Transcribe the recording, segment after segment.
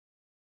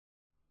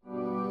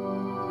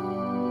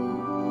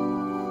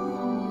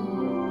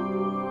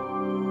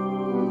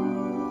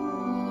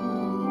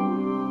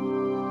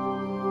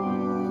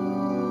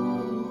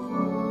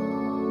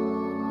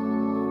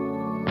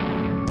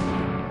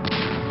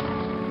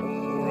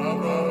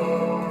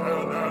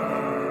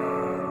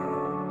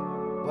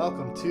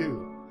welcome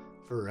to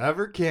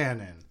Forever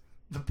Canon,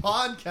 the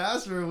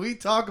podcast where we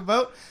talk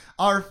about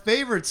our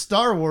favorite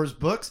Star Wars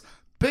books,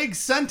 big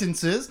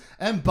sentences,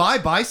 and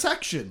bye-bye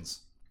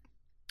sections.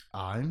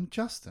 I'm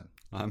Justin.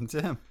 I'm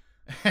Tim.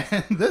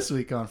 And this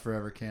week on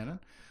Forever Canon,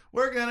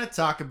 we're going to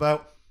talk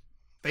about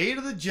Fate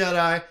of the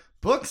Jedi,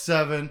 Book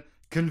 7,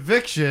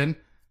 Conviction,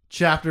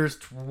 chapters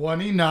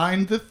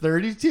 29 to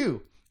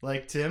 32.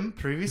 Like Tim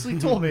previously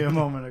told me a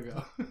moment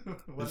ago.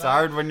 It's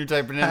hard when you're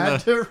typing in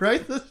had to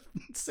write the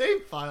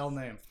save file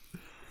name.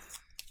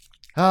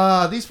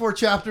 These 4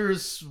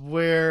 chapters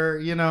where,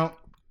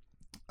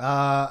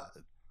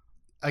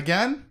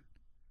 again,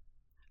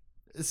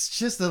 it's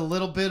just a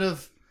little bit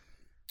of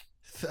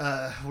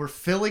we're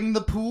filling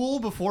the pool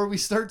before we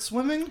start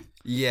swimming.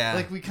 Yeah,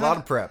 like we a lot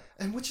of prep.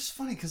 And which is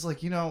funny because,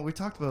 we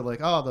talked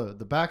about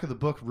the back of the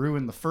book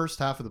ruined the first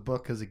half of the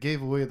book because it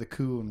gave away the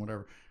coup and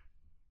whatever.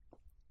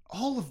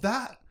 All of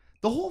that,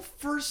 the whole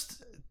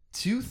first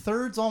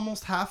 2/3,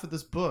 almost half of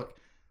this book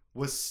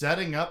was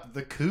setting up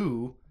the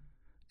coup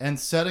and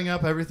setting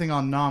up everything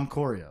on Nam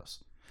Coriolis.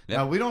 Yep.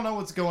 Now, we don't know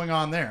what's going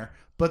on there,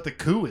 but the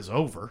coup is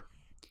over.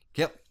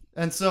 Yep.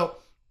 And so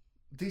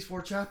these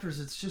 4 chapters,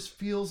 it just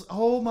feels,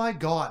 oh my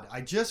God, I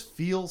just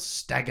feel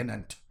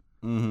stagnant.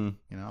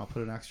 Mm-hmm. I'll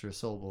put an extra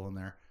syllable in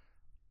there.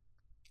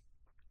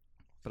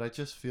 But I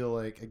just feel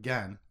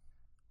again,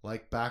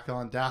 like back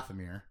on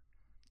Dathomir,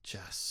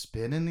 just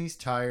spinning these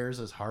tires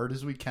as hard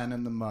as we can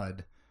in the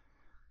mud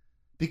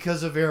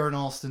because of Aaron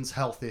Alston's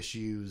health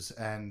issues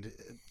and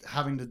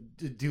having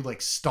to do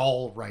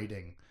stall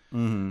writing,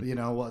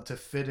 to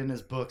fit in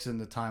his books in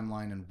the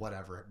timeline and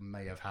whatever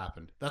may have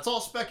happened. That's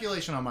all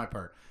speculation on my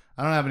part.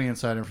 I don't have any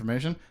inside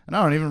information and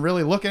I don't even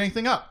really look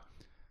anything up.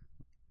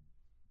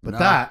 But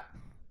that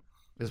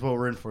is what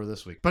we're in for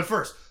this week. But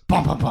first,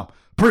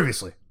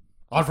 previously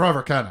on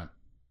Forever Canon,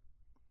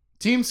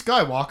 Team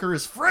Skywalker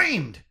is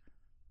framed.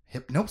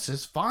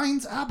 Hypnosis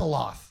finds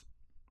Abeloth.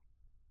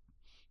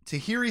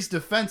 Tahiri's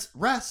defense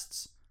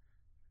rests.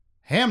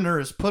 Hamner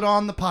is put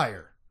on the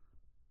pyre.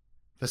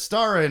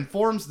 Vistara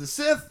informs the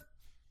Sith.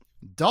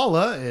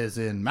 Dalla is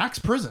in Max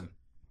prison.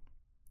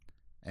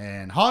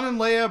 And Han and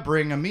Leia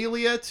bring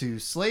Amelia to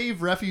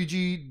slave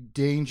refugee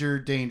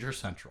danger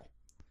central.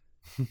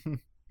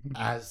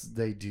 As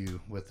they do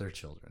with their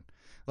children.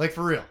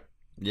 For real.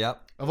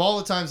 Yep. Of all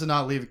the times to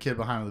not leave a kid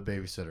behind with a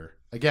babysitter.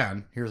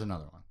 Again, here's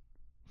another one.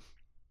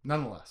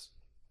 Nonetheless,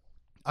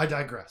 I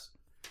digress.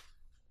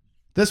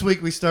 This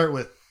week we start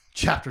with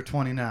Chapter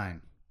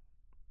 29.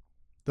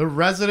 The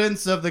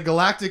residence of the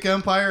Galactic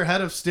Empire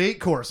head of state,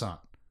 Coruscant.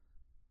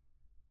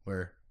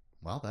 Where,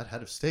 that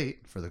head of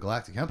state for the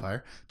Galactic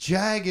Empire,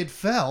 Jagged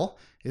Fell,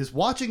 is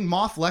watching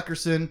Moff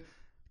Leckerson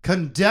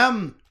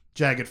condemn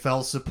Jagged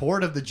Fell's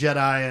support of the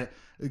Jedi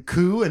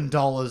coup and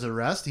Dalla's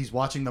arrest. He's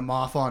watching the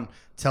Moff on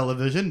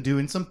television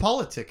doing some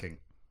politicking.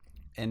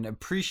 And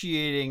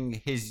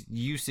appreciating his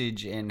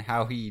usage and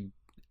how he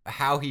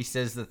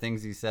says the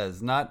things he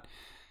says. Not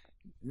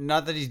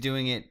that he's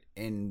doing it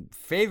in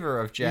favor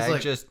of Jag.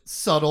 He's just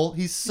subtle.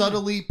 He's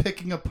subtly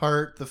picking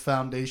apart the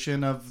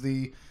foundation of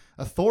the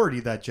authority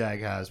that Jag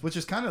has, which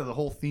is kind of the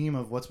whole theme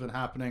of what's been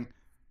happening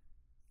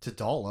to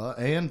Dalla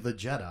and the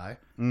Jedi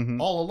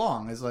all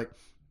along. Is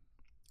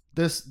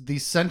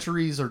these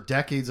centuries or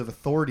decades of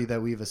authority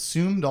that we've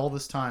assumed all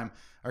this time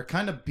are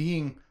kind of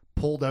being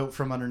pulled out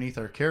from underneath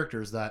our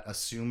characters that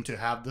assume to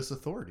have this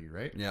authority,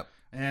 right? Yep.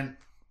 And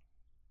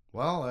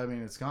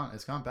it's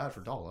gone bad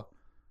for Dalla.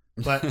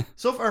 But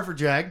so far for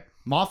Jag,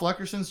 Moff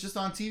Leckerson's just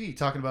on TV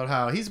talking about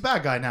how he's a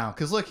bad guy now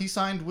because look, he's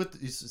sided.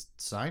 He's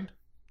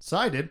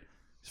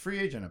a free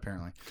agent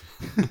apparently.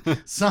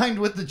 Signed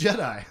with the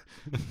Jedi.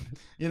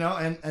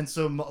 And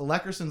so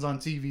Leckerson's on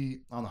TV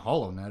on the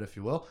HoloNet, if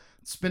you will,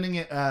 spinning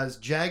it as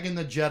Jag and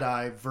the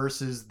Jedi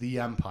versus the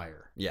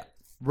Empire. Yeah.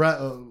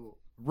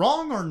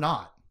 Wrong or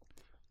not?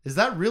 Is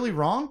that really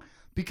wrong?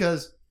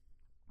 Because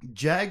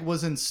Jag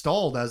was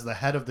installed as the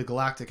head of the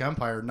Galactic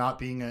Empire, not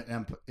being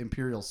an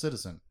Imperial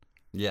citizen.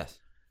 Yes.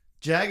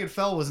 Jagged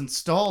Fell was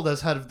installed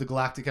as head of the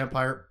Galactic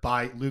Empire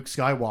by Luke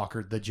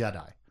Skywalker, the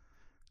Jedi.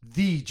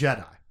 The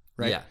Jedi,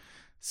 right? Yeah.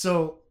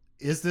 So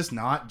is this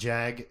not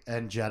Jag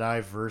and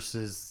Jedi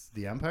versus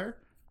the Empire?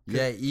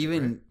 Yeah,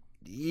 even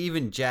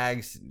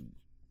Jag's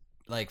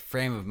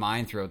frame of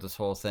mind throughout this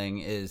whole thing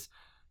is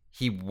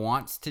he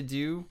wants to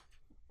do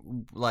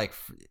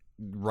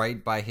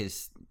right by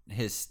his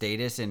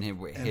status and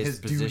his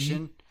position,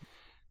 duty.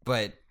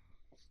 But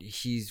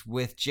he's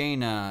with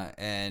Jaina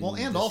and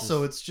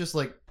also it's just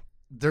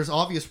there's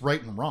obvious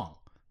right and wrong.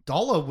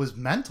 Dalla was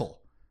mental.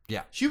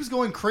 Yeah, she was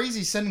going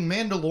crazy, sending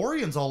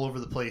Mandalorians all over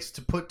the place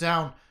to put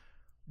down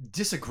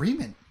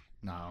disagreement.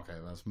 No, okay,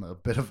 that's a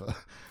bit of a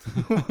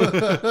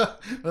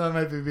that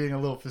might be being a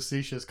little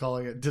facetious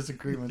calling it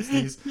disagreements.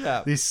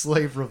 These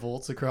slave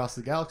revolts across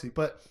the galaxy,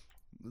 but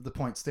the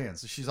point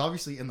stands. She's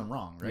obviously in the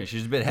wrong, right? Yeah,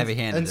 she's a bit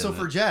heavy-handed. And so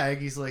for Jag,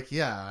 he's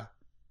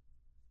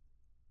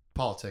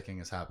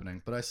politicking is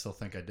happening, but I still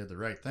think I did the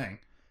right thing.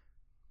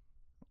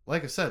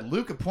 Like I said,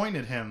 Luke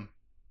appointed him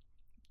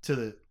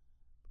to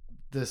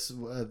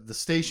the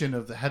station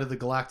of the head of the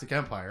Galactic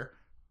Empire,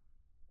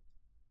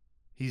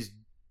 He's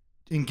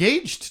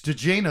engaged to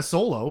Jaina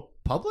Solo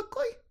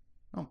publicly?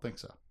 I don't think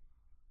so.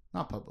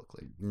 Not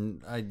publicly.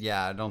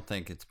 Yeah, I don't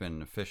think it's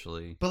been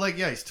officially. But like,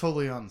 yeah, he's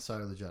totally on the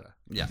side of the Jedi.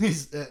 Yeah.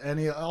 And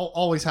he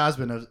always has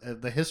been.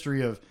 The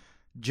history of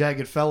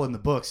Jagged Fell in the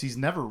books, he's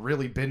never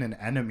really been an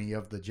enemy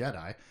of the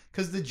Jedi,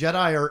 because the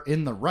Jedi are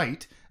in the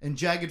right, and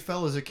Jagged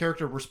Fell is a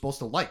character we're supposed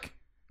to like.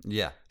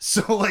 Yeah.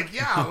 So like,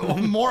 yeah,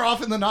 more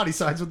often than not, he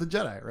sides with the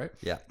Jedi, right?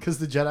 Yeah. Because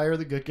the Jedi are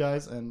the good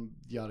guys, and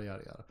yada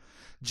yada yada.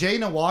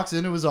 Jaina walks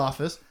into his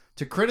office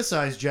to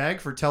criticize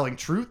Jag for telling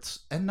truths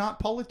and not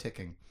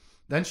politicking.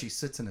 Then she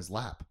sits in his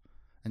lap,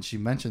 and she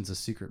mentions a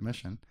secret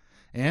mission,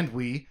 and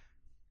we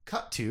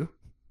cut to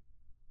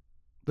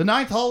the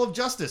Ninth Hall of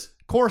Justice,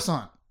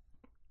 Coruscant,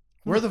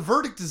 where the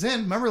verdict is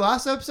in. Remember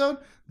last episode?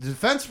 The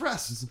defense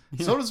rests.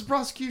 So does the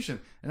prosecution.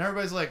 And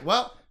everybody's like,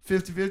 well,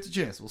 50-50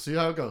 chance. We'll see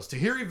how it goes.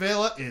 Tahiri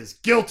Vela is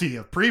guilty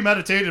of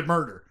premeditated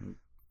murder.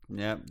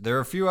 Yeah, there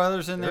are a few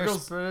others in there,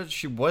 goes- but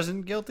she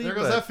wasn't guilty. There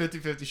goes that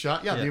 50-50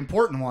 shot. Yeah, the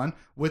important one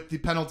with the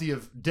penalty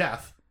of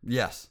death.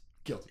 Yes.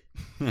 Guilty.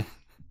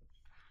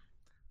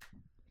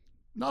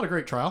 Not a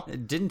great trial.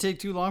 It didn't take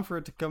too long for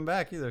it to come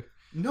back either.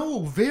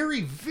 No,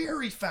 very,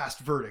 very fast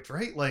verdict,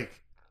 right?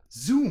 Like,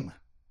 zoom.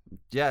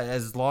 Yeah,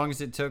 as long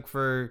as it took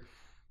for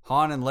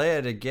Han and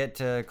Leia to get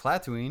to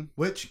Klaatuine.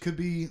 Which could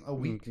be a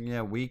week.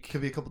 Yeah, week.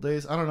 Could be a couple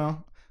days. I don't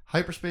know.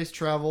 Hyperspace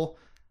travel,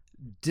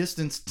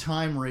 distance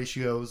time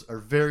ratios are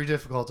very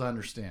difficult to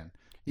understand.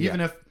 Even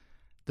if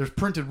there's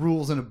printed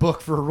rules in a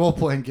book for a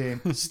role-playing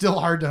game, it's still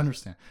hard to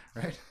understand,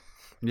 right?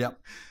 Yep.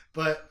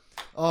 But,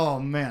 oh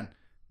man.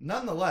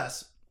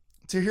 Nonetheless,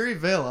 Tahiri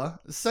Vela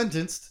is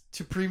sentenced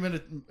to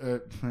premeditated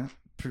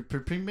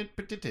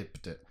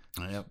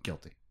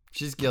guilty.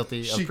 She's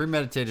guilty of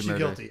premeditated murder.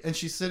 She's guilty. And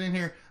she's sitting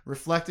here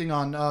reflecting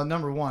on,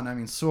 number one, I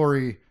mean,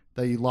 sorry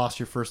that you lost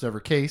your first ever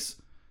case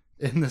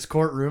in this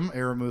courtroom,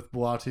 Aramuth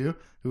Buatu,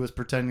 who was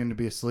pretending to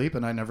be asleep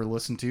and I never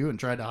listened to and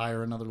tried to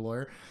hire another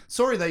lawyer.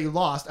 Sorry that you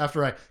lost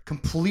after I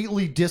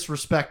completely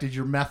disrespected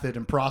your method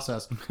and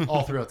process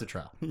all throughout the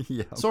trial.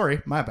 Yeah.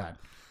 Sorry, my bad.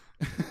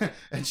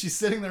 And she's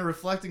sitting there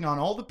reflecting on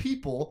all the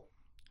people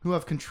who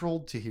have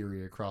controlled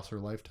Tahiri across her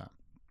lifetime.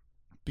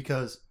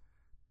 Because,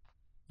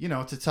 you know,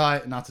 not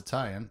to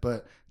tie in,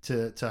 but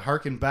to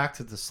harken back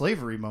to the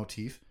slavery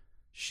motif,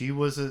 she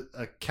was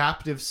a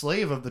captive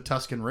slave of the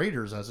Tusken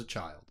Raiders as a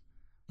child.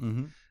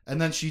 Mm-hmm. And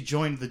then she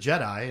joined the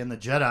Jedi, and the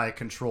Jedi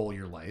control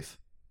your life.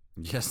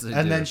 Yes, they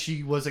And do. then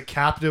she was a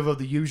captive of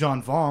the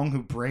Yuuzhan Vong,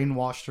 who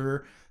brainwashed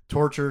her,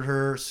 tortured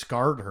her,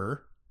 scarred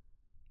her,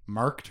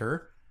 marked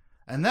her.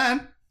 And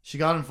then she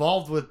got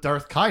involved with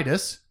Darth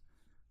Caedus,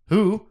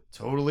 who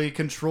totally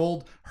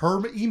controlled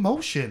her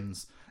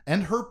emotions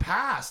and her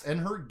past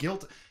and her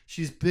guilt.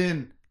 She's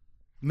been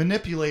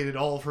manipulated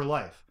all of her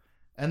life.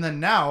 And then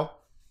now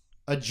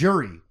a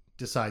jury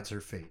decides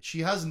her fate. She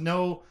has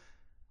no...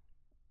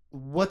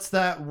 What's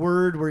that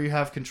word where you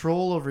have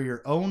control over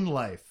your own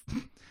life?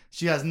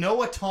 She has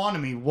no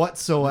autonomy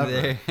whatsoever.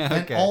 Okay.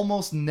 And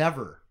almost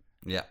never.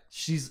 Yeah.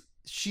 She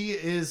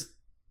is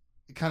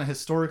kind of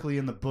historically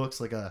in the books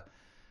like a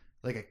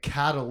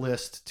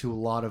catalyst to a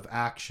lot of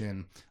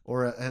action,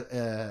 or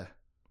a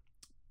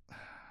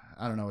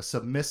I don't know, a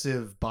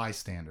submissive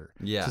bystander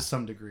to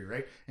some degree,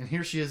 right? And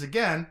here she is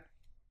again,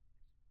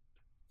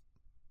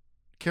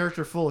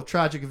 character full of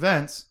tragic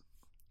events,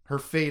 her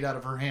fate out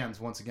of her hands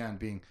once again,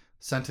 being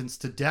sentenced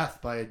to death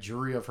by a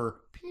jury of her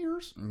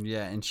peers.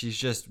 Yeah, and she's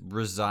just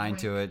resigned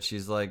to it.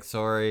 She's like,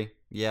 sorry,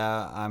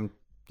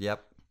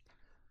 yep.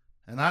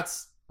 And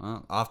that's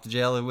well, off to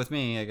jail with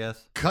me, I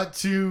guess. cut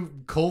to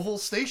Koval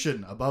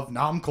Station above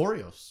Nam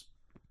Korios,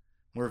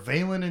 where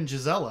Valen and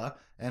Gisela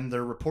and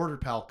their reporter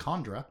pal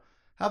Kandra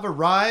have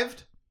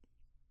arrived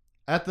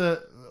at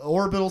the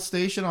orbital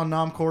station on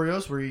Nam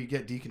Korios, where you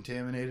get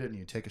decontaminated and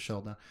you take a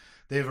shell down.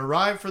 They've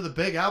arrived for the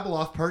big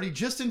Abeloth party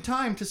just in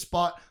time to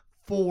spot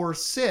 4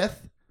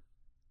 Sith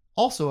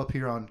also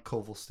appear on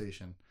Koval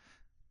Station.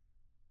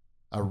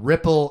 A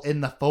ripple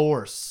in the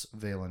Force,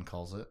 Valen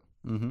calls it.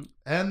 Mm-hmm.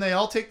 And they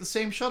all take the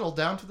same shuttle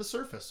down to the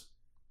surface,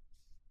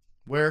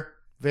 where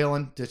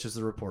Valen ditches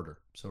the reporter.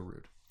 So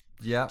rude.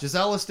 Yeah.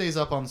 Gisela stays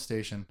up on the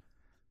station.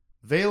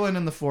 Valen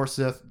and the 4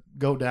 Sith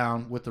go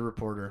down with the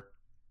reporter.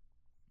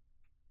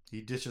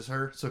 He ditches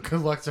her, so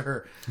good luck to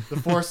her. The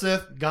 4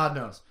 Sith, God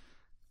knows.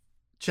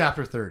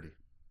 Chapter 30.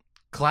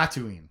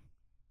 Klaatuine,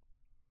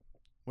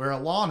 where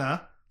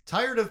Alana,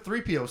 tired of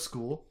 3PO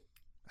school,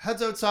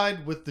 heads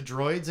outside with the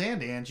droids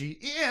and Angie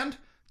and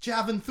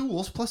Javin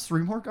Thules plus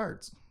 3 more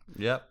guards.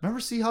 Yep. Remember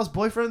Seahaw's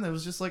boyfriend that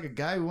was just like a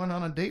guy who went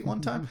on a date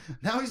one time?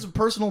 Now he's a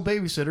personal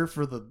babysitter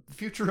for the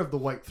future of the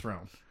White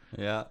Throne.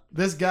 Yeah.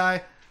 This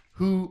guy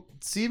who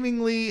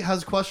seemingly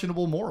has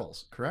questionable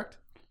morals, correct?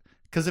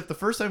 Because if the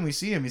first time we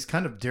see him, he's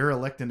kind of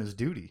derelict in his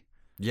duty.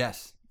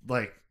 Yes.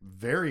 Like,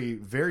 very,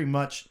 very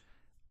much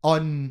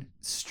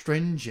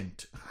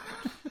unstringent.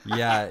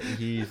 Yeah,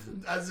 he's...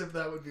 As if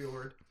that would be a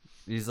word.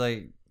 He's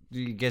like,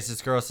 he gets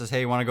this girl, says,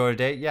 hey, you want to go on a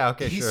date? Yeah,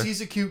 okay, He sure.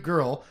 sees a cute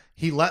girl.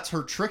 He lets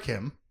her trick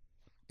him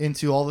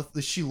into all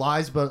the she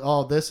lies about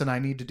all this, and I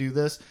need to do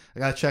this. I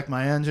gotta check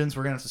my engines.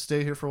 We're gonna have to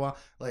stay here for a while.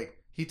 Like,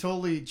 he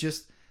totally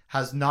just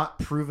has not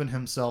proven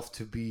himself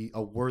to be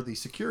a worthy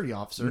security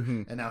officer,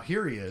 and now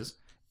here he is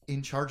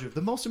in charge of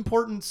the most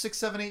important 6,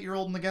 7,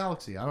 8-year-old in the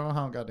galaxy. I don't know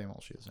how goddamn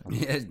old she is.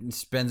 Yeah,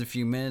 spends a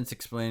few minutes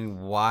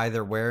explaining why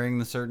they're wearing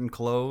the certain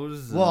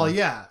clothes. Well,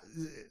 yeah,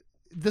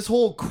 this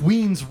whole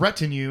Queen's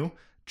retinue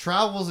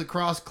travels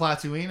across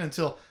Klaatuine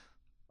until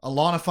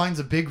Alana finds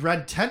a big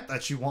red tent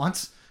that she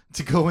wants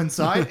to go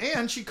inside,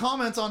 and she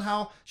comments on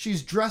how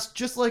she's dressed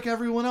just like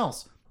everyone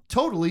else,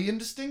 totally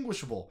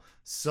indistinguishable.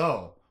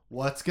 So,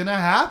 what's gonna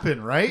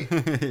happen, right?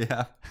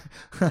 Yeah.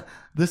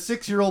 The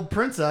 6-year-old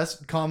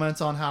princess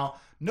comments on how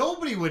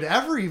nobody would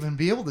ever even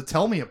be able to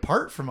tell me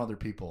apart from other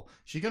people.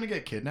 She gonna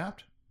get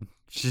kidnapped?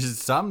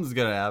 Something's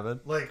gonna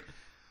happen. Like,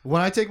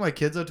 when I take my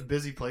kids out to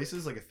busy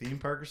places, like a theme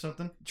park or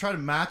something, try to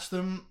match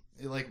them,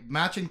 like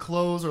matching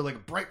clothes or like a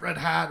bright red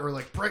hat or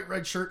like bright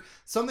red shirt,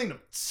 something to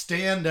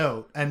stand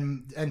out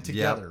and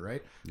together,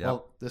 right? Yep.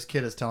 Well, this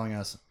kid is telling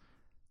us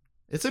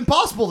it's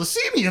impossible to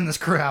see me in this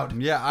crowd.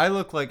 Yeah, I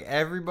look like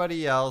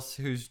everybody else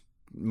who's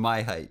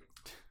my height.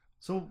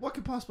 So what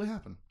could possibly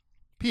happen?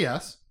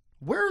 P.S.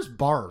 Where's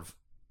Barv?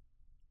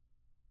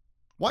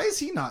 Why is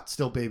he not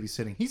still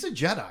babysitting? He's a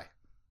Jedi.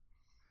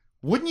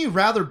 Wouldn't you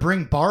rather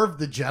bring Barv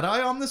the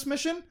Jedi on this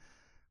mission?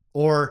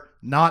 Or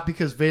not,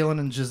 because Valen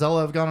and Gisela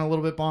have gone a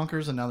little bit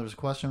bonkers, and now there's a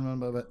question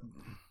about it.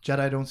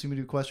 Jedi don't seem to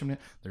do questioning.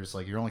 They're just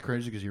like, you're only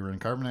crazy because you were in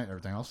carbonite.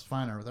 Everything else is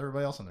fine with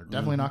everybody else, and they're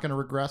definitely not going to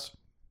regress.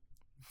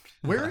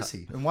 Where is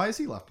he? And why is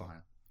he left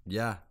behind?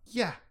 Yeah.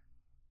 Yeah.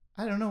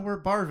 I don't know where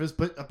Barv is,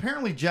 but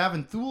apparently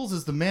Javin Thules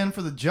is the man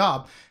for the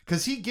job,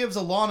 because he gives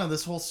Alana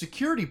this whole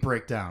security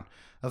breakdown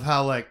of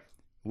how, like,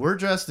 we're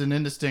dressed in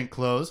indistinct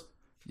clothes.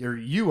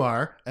 You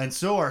are, and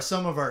so are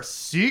some of our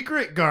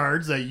secret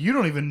guards that you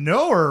don't even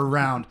know are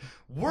around.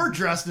 We're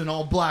dressed in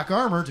all black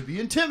armor to be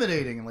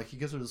intimidating. And like, he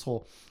gives her this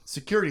whole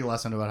security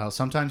lesson about how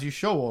sometimes you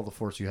show all the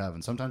force you have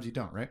and sometimes you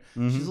don't, right?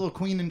 Mm-hmm. She's a little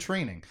queen in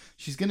training.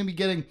 She's going to be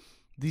getting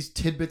these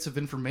tidbits of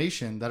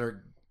information that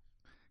are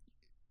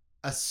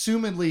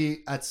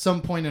assumedly at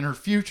some point in her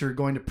future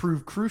going to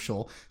prove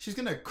crucial. She's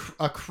going to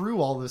accrue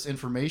all this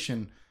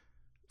information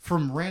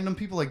from random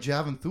people like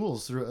Javin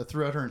Thules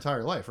throughout her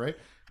entire life, right?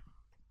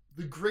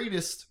 The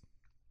greatest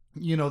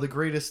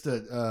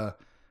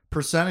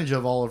percentage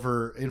of all of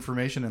her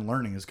information and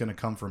learning is going to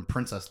come from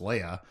Princess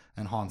Leia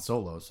and Han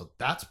Solo. So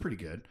that's pretty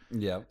good.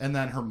 Yeah. And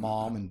then her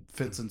mom, and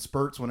fits and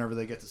spurts whenever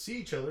they get to see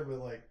each other. But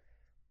like,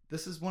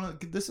 this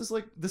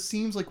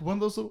seems like one of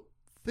those little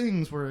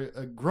things where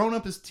a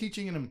grown-up is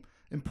teaching an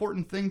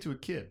important thing to a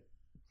kid.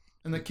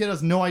 And the kid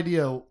has no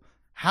idea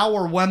how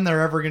or when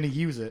they're ever going to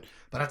use it.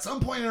 But at some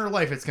point in her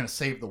life, it's going to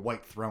save the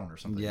White Throne or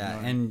something. Yeah, you know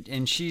what I mean?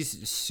 and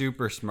she's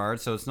super smart,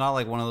 so it's not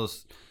like one of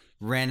those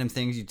random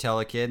things you tell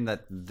a kid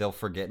that they'll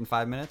forget in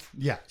 5 minutes.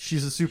 Yeah,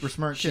 she's a super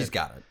smart kid. She's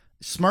got it.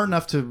 Smart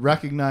enough to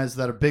recognize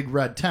that a big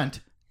red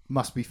tent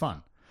must be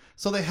fun.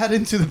 So they head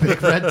into the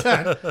big red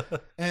tent,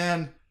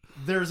 and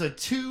there's a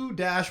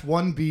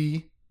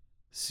 2-1B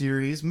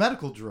series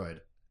medical droid.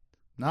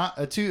 Not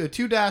a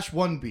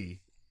 2-1B,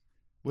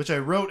 which I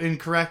wrote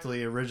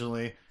incorrectly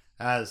originally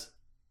as,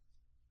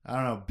 I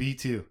don't know,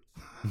 B2.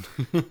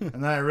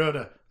 And then I wrote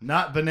a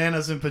not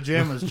bananas in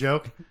pajamas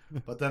joke,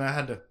 but then I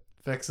had to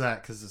fix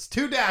that because it's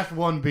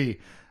 2-1B,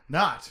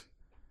 not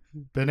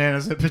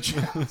bananas in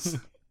pajamas.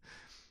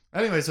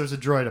 Anyways, there's a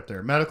droid up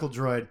there, medical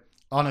droid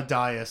on a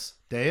dais,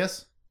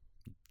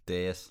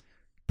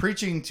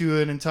 preaching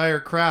to an entire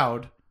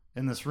crowd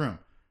in this room.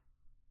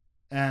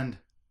 And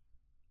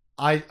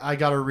I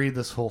got to read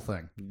this whole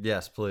thing.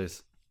 Yes,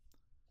 please.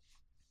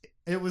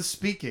 It was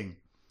speaking,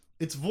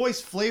 its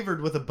voice flavored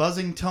with a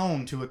buzzing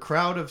tone to a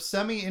crowd of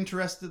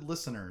semi-interested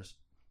listeners.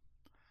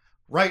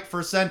 Right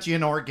for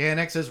sentient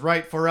organics is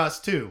right for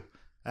us too.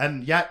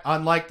 And yet,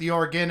 unlike the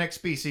organic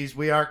species,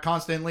 we are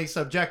constantly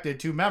subjected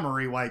to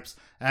memory wipes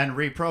and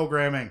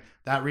reprogramming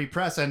that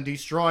repress and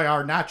destroy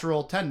our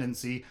natural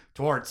tendency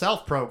toward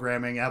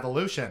self-programming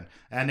evolution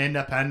and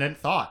independent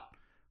thought.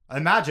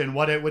 Imagine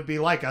what it would be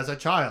like as a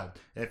child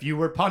if you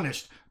were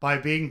punished by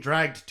being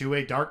dragged to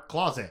a dark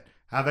closet,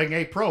 having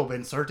a probe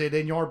inserted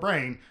in your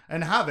brain,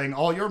 and having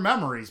all your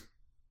memories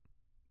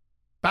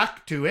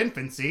back to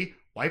infancy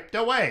wiped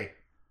away.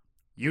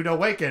 You'd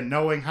awaken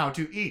knowing how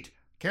to eat,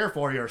 care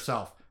for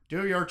yourself,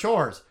 do your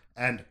chores,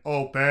 and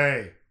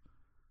obey.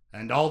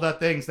 And all the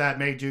things that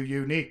made you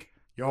unique,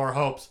 your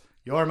hopes,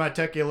 your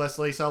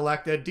meticulously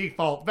selected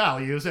default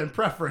values and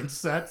preference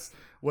sets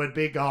would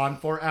be gone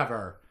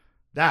forever.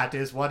 That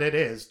is what it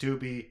is to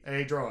be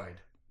a droid.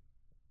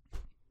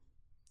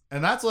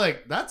 And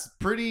that's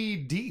pretty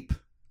deep,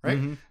 right?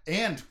 Mm-hmm.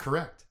 And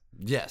correct.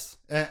 Yes.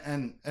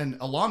 And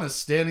Alana's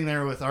standing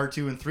there with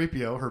R2 and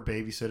 3PO, her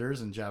babysitters,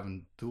 and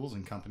Javin Thules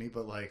and company,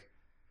 but like,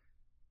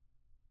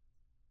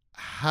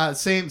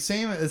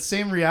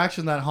 same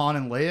reaction that Han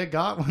and Leia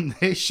got when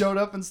they showed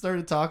up and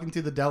started talking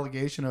to the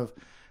delegation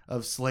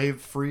of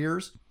slave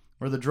freers,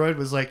 where the droid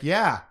was like,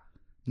 yeah,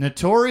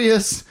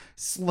 notorious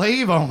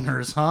slave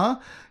owners, huh?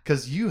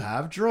 Because you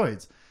have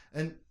droids.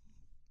 And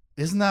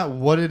Isn't that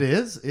what it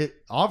is?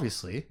 It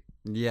obviously.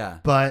 Yeah.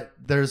 But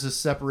there's a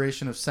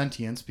separation of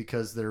sentience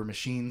because they're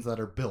machines that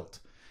are built.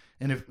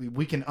 And if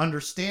we can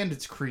understand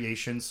its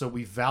creation, so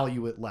we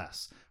value it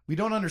less. We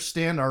don't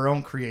understand our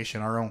own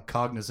creation, our own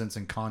cognizance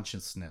and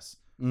consciousness.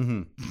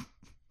 Mm-hmm.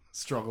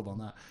 Struggled on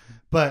that.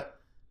 But,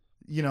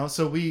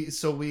 so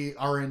we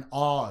are in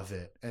awe of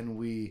it, and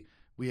we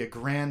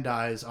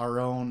aggrandize our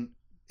own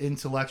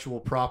intellectual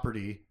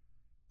property.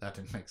 That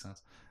didn't make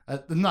sense.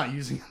 I'm not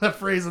using that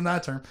phrase in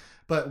that term,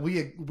 but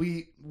we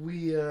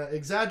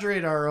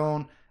exaggerate our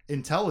own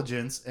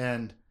intelligence,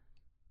 and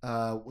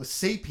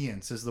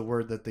sapience is the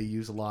word that they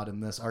use a lot in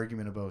this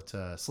argument about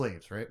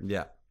slaves, right?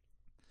 Yeah.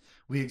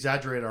 We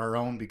exaggerate our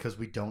own because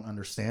we don't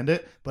understand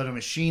it, but a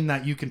machine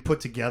that you can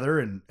put together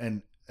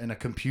and a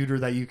computer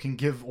that you can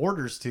give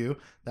orders to,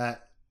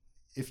 that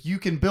if you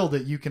can build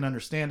it, you can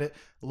understand it.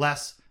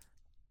 Less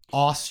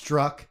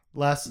awestruck,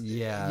 less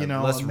less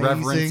amazing,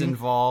 reverence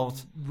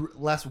involved,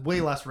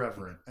 way less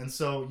reverent, and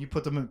so you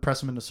put them and press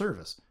them into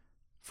service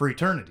for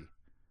eternity,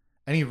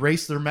 and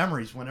erase their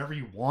memories whenever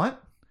you want.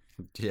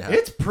 Yeah,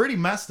 it's pretty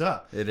messed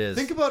up. It is.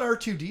 Think about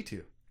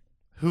R2-D2,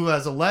 who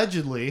has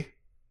allegedly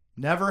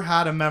never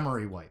had a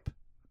memory wipe.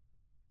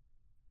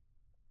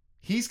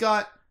 He's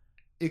got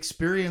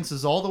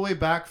experiences all the way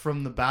back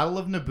from the Battle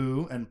of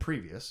Naboo and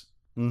previous,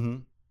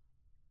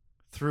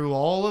 through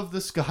all of the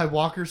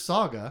Skywalker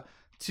saga,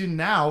 to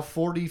now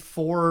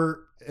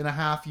 44 and a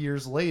half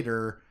years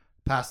later,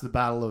 past the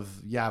Battle of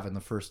Yavin, the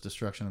first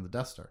destruction of the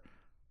Death Star.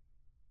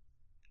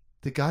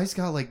 The guy's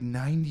got like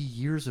 90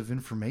 years of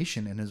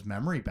information in his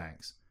memory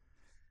banks.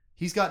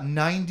 He's got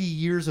 90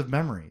 years of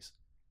memories.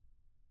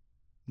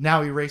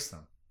 Now erase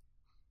them.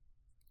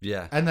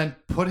 Yeah. And then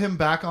put him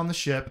back on the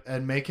ship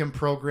and make him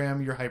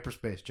program your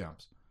hyperspace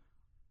jumps.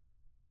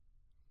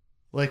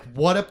 Like,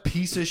 what a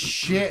piece of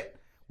shit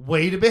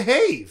way to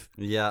behave.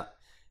 Yeah.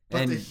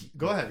 But And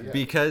go ahead. Yeah.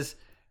 because,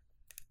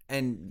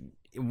 and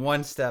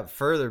one step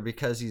further,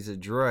 because he's a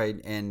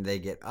droid and they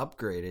get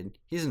upgraded,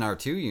 he's an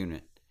R2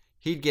 unit.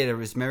 He'd get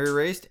his memory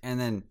erased and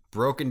then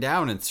broken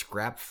down and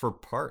scrapped for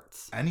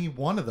parts. Any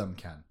one of them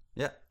can.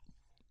 Yeah.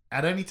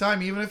 At any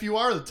time, even if you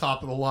are the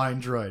top of the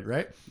line droid,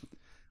 right?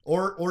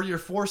 Or you're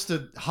forced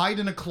to hide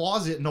in a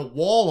closet in a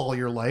wall all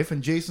your life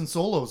in Jason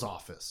Solo's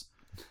office.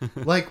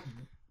 Like,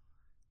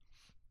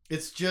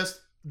 it's just,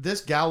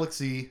 this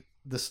galaxy,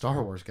 the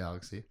Star Wars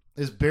galaxy,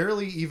 is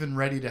barely even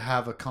ready to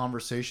have a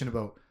conversation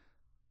about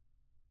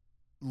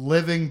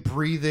living,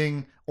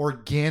 breathing,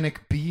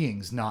 organic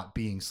beings not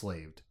being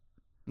slaved.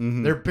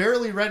 Mm-hmm. They're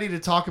barely ready to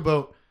talk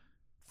about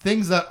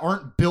things that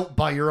aren't built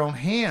by your own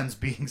hands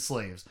being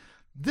slaves.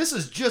 This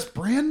is just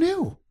brand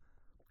new.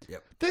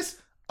 Yep.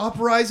 This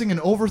uprising and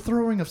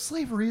overthrowing of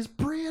slavery is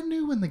brand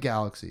new in the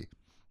galaxy.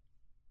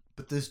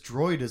 But this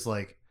droid is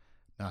like,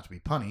 not to be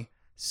punny,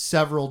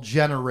 several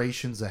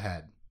generations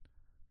ahead.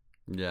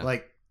 Yeah.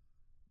 Like,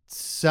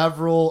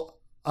 several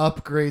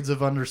upgrades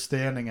of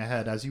understanding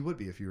ahead, as you would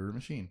be if you were a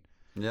machine.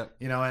 Yep.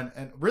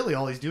 And really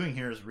all he's doing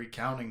here is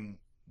recounting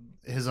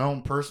his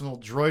own personal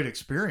droid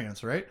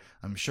experience, right?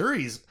 I'm sure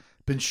he's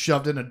been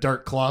shoved in a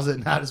dark closet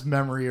and had his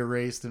memory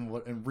erased and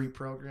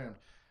reprogrammed.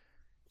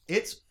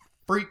 It's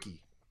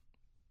freaky,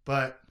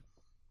 but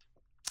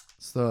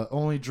it's the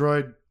only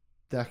droid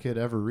that could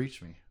ever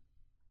reach me.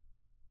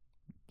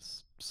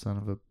 Son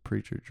of a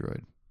preacher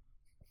droid.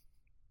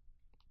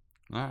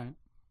 All right.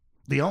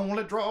 The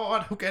only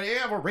droid who can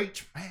ever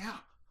reach me.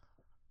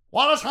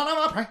 What a son of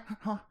a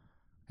preacher.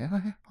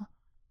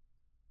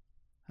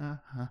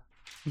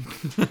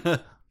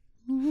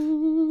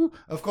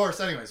 Of course,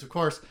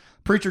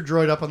 preacher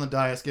droid up on the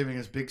dais giving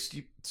his big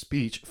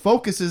speech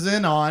focuses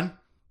in on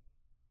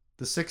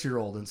the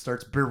 6-year-old and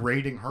starts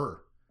berating her.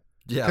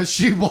 Yeah. Because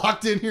she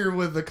walked in here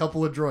with a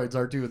couple of droids,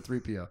 R2 and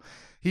 3PO.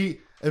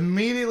 He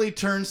immediately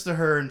turns to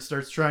her and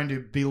starts trying to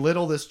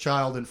belittle this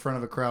child in front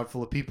of a crowd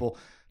full of people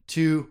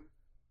to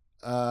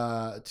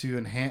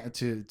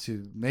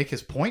make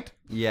his point.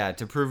 Yeah,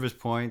 to prove his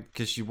point,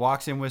 because she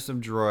walks in with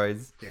some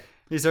droids. Yeah.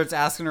 He starts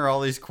asking her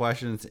all these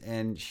questions,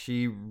 and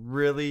she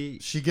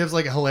gives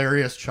like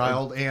hilarious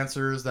child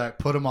answers that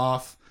put him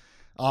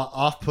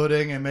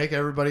off-putting and make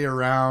everybody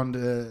around,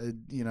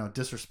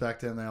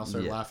 disrespect him. They all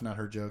start laughing at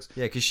her jokes.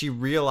 Yeah, because she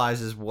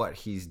realizes what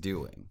he's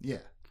doing. Yeah.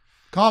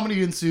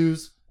 Comedy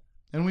ensues,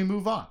 and we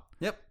move on.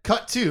 Yep.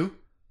 Cut to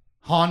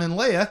Han and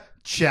Leia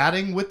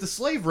chatting with the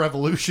slave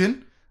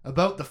revolution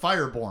about the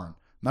Fireborn.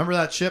 Remember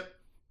that ship?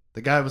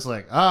 The guy was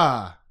like,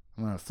 I'm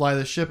going to fly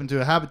this ship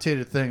into a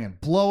habitated thing and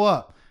blow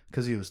up.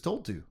 Because he was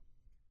told to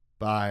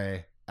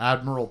by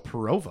Admiral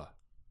Perova,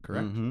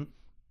 correct? Mm-hmm.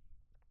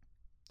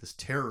 This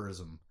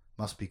terrorism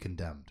must be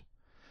condemned.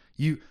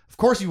 Of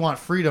course you want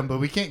freedom, but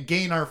we can't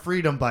gain our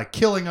freedom by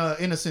killing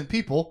innocent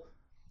people.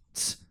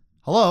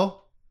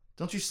 Hello?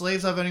 Don't you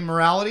slaves have any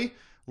morality?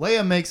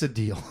 Leia makes a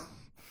deal.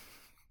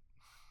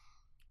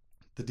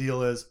 The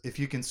deal is, if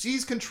you can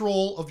seize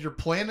control of your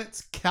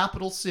planet's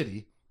capital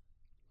city,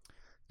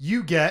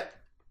 you get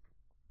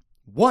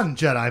 1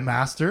 Jedi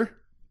Master,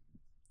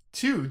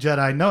 2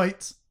 Jedi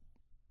Knights.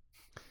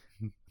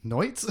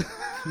 Knights?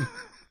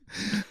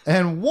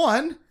 and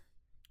 1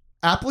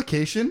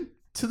 application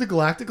to the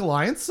Galactic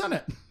Alliance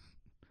Senate.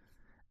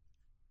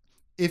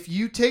 If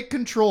you take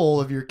control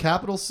of your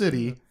capital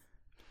city,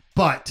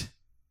 but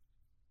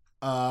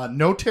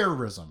no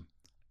terrorism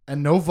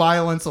and no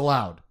violence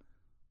allowed,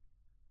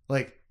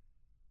 like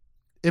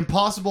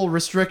impossible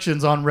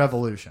restrictions on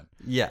revolution.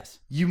 Yes.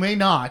 You may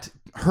not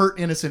hurt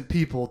innocent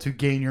people to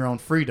gain your own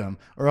freedom,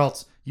 or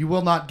else you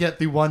will not get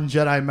the 1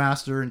 Jedi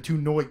Master and 2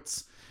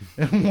 Knights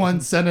and 1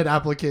 Senate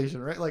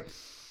application, right? Like,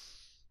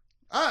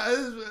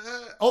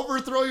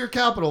 overthrow your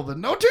capital, but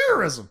no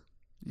terrorism.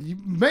 You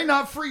may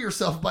not free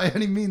yourself by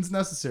any means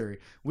necessary.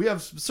 We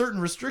have certain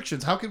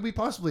restrictions. How could we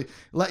possibly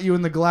let you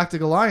in the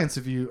Galactic Alliance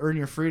if you earn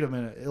your freedom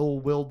in an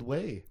ill-willed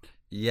way?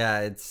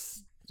 Yeah,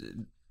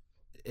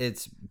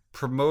 it's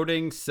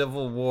promoting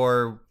civil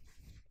war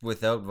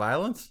without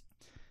violence.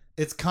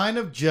 It's kind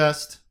of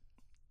just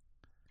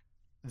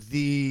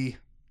the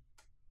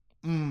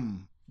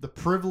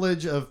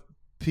privilege of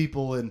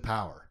people in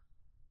power,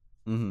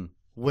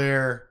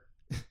 where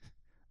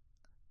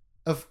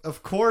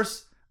of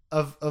course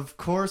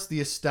the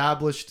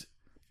established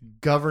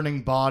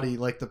governing body,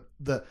 like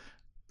the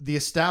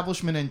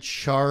establishment in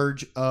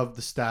charge of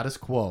the status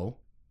quo,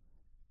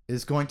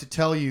 is going to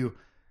tell you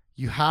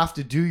have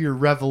to do your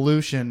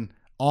revolution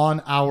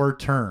on our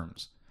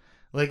terms.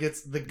 Like,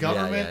 it's the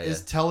government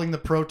is telling the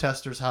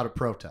protesters how to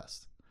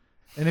protest.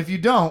 And if you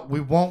don't, we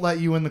won't let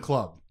you in the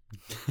club.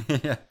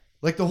 Yeah.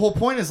 Like, the whole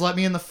point is let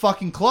me in the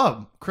fucking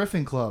club.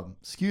 Criffing Club.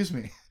 Excuse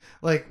me.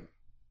 Like,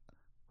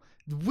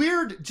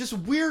 weird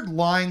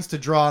lines to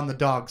draw in the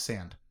dog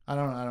sand. I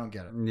don't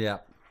get it. Yeah.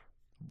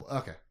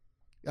 Okay.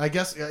 I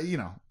guess,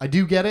 I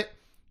do get it.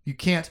 You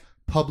can't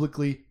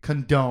publicly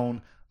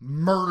condone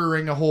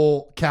murdering a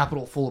whole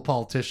capital full of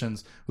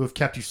politicians who have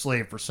kept you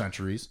slave for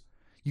centuries.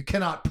 You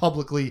cannot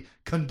publicly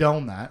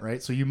condone that,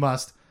 right? So you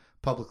must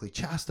publicly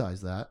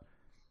chastise that.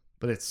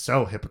 But it's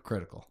so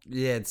hypocritical.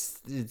 Yeah,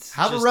 it's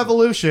have a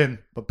revolution,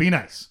 but be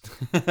nice.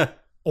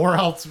 Or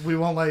else we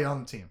won't let you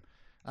on the team.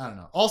 I don't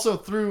know. Also,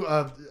 through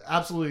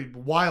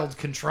absolutely wild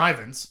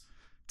contrivance,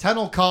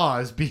 Tenel Ka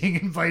is being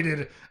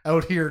invited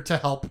out here to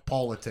help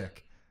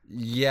politic.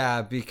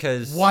 Yeah,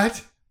 because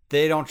what?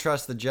 They don't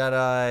trust the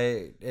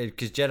Jedi,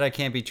 because Jedi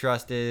can't be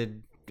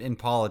trusted in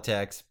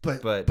politics.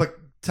 But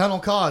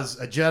Tenel Ka is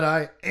a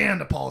Jedi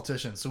and a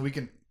politician, so we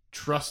can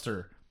trust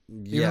her,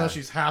 even though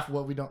she's half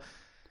what we don't.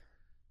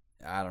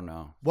 I don't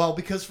know. Well,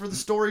 because for the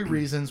story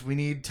reasons, we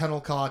need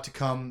Tenel Ka to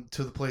come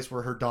to the place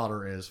where her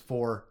daughter is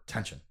for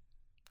tension.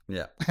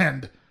 Yeah.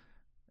 And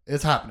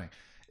it's happening.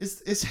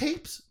 Is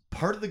Hapes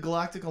part of the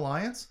Galactic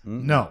Alliance?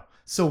 Mm-hmm. No.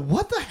 So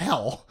what the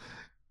hell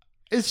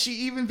is she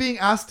even being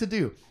asked to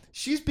do?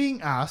 She's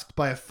being asked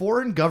by a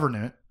foreign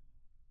government.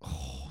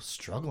 Oh,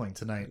 struggling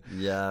tonight.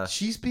 Yeah.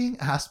 She's being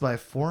asked by a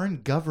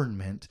foreign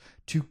government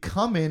to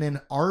come in and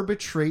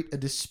arbitrate a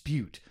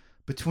dispute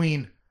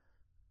between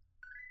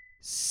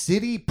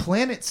city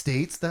planet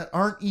states that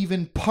aren't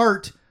even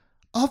part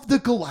of the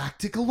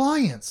Galactic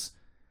Alliance.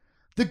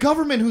 The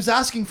government who's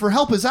asking for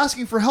help is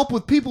asking for help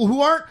with people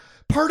who aren't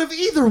part of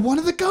either one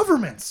of the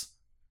governments.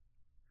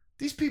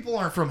 These people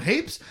aren't from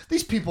Hapes.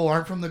 These people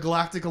aren't from the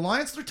Galactic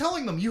Alliance. They're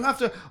telling them you have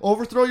to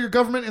overthrow your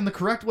government in the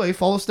correct way,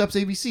 follow steps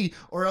ABC,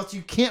 or else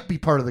you can't be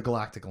part of the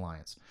Galactic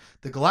Alliance.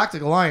 The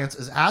Galactic Alliance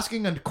is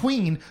asking a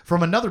queen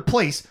from another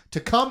place to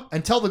come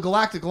and tell the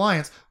Galactic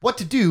Alliance what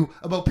to do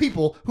about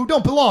people who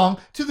don't belong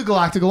to the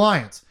Galactic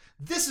Alliance.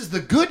 This is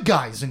the good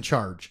guys in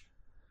charge.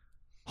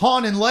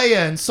 Han and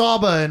Leia and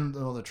Saba and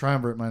the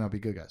Triumvirate might not be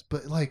good guys,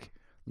 but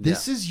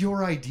this is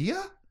your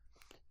idea?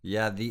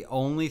 Yeah, the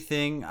only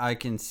thing I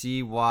can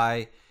see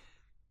why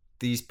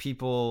these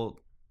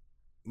people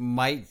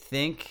might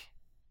think,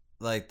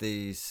 like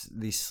these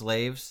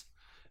slaves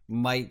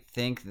might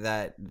think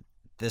that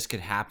this could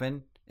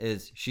happen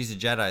is she's a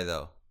Jedi,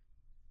 though.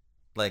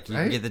 Like, you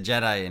can get the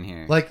Jedi in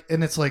here.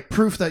 And it's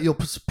proof that you'll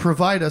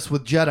provide us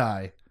with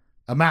Jedi,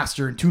 a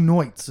master and 2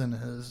 Knights and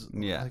his,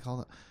 all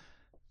that.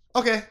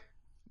 Okay.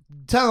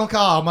 Tenel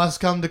Ka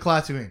must come to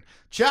Klaatuin.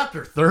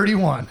 Chapter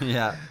 31.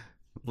 Yeah.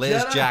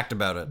 Leia's jacked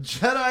about it.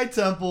 Jedi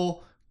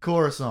Temple,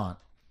 Coruscant.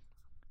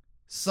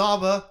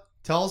 Saba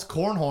tells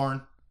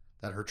Cornhorn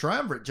that her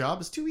triumvirate job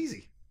is too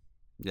easy.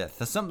 Yeah,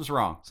 something's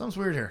wrong. Something's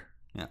weird here.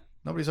 Yeah.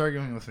 Nobody's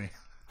arguing with me.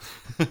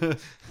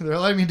 They're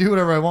letting me do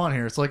whatever I want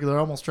here. It's like they're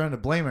almost trying to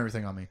blame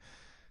everything on me.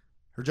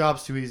 Her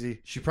job's too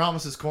easy. She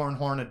promises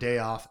Cornhorn a day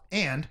off,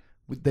 and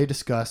they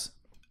discuss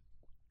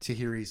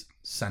Tahiri's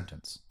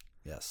sentence.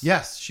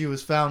 Yes, she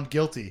was found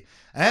guilty.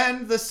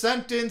 And the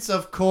sentence,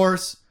 of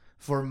course,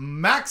 for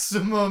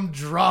maximum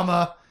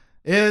drama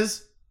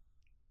is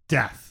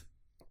death.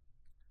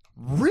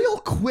 Real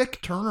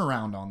quick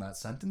turnaround on that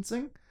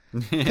sentencing.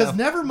 Because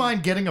never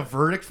mind getting a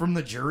verdict from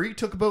the jury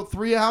took about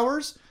 3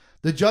 hours.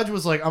 The judge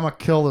was like, I'm going to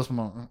kill this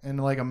one in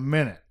a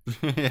minute.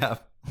 Yeah.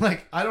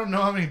 I don't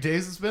know how many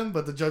days it's been,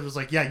 but the judge was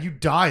like, yeah, you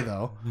die,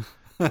 though.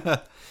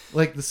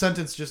 The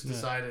sentence just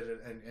decided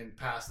and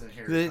passed in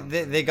here.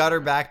 They got her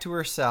back to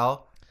her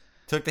cell,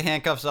 took the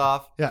handcuffs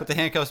off, put the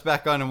handcuffs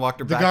back on, and walked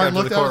her back out to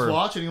the courtroom. The guard looked at his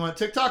watch and he went,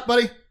 tick-tock,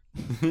 buddy.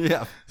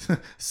 Yeah.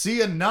 See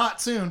you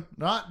not soon.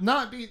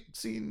 Not be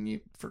seeing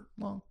you for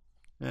long.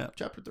 Yeah.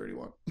 Chapter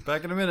 31.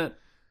 Back in a minute.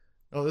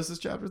 Oh, this is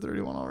chapter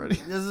 31 already.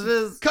 Yes, it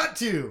is. Cut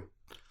to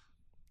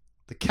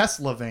the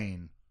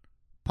Keslavane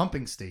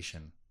pumping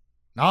station,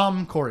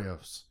 Nam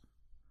Korios,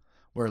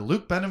 where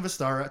Luke, Ben, and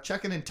Vistara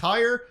check an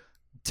entire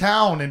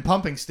town and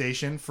pumping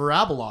station for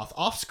Abeloth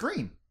off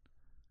screen.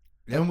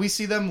 Yep. And we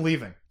see them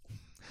leaving.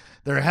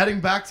 They're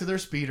heading back to their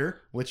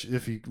speeder, which,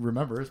 if you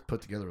remember, is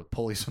put together with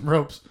pulleys and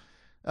ropes.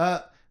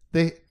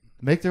 They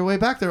make their way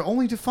back there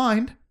only to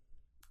find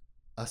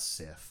a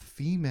Sith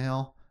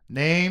female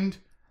named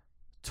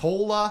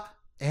Tola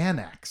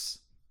Annex.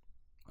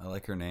 I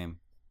like her name.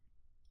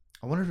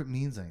 I wonder if it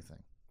means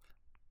anything.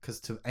 Because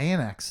to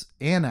annex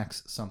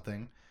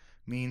something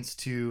means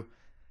to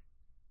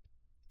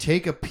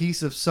take a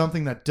piece of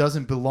something that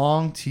doesn't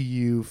belong to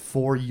you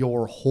for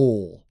your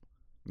whole.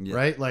 Yeah.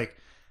 Right? Like,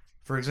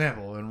 for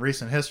example, in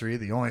recent history,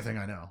 the only thing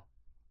I know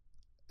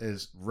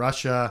is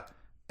Russia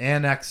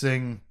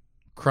annexing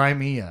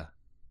Crimea.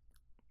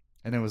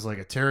 And it was like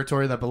a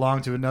territory that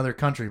belonged to another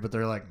country, but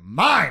they're like,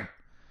 mine!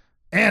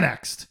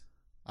 Annexed.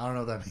 I don't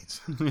know what that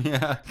means.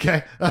 Yeah.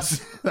 Okay?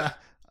 That's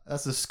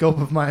the scope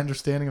of my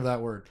understanding of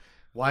that word.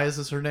 Why is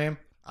this her name?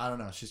 I don't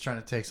know. She's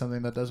trying to take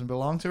something that doesn't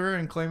belong to her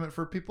and claim it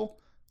for people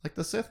like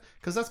the Sith.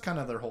 Because that's kind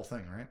of their whole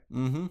thing, right?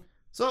 Mm-hmm.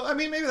 So, I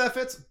mean, maybe that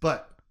fits,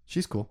 but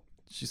she's cool.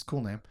 She's a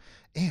cool name.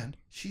 And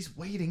she's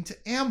waiting to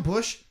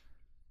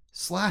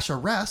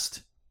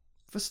ambush/arrest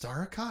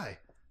Vistara Kai.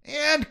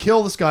 And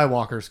kill the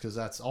Skywalkers, because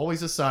that's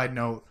always a side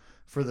note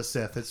for the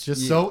Sith. It's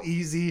just so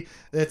easy.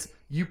 It's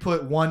you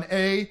put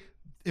 1A,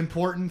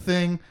 important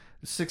thing,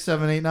 6,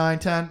 7, 8, 9,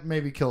 10,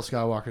 maybe kill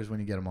Skywalkers when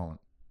you get a moment.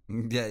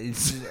 Yeah,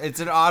 it's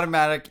an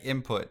automatic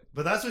input.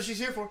 But that's what she's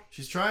here for.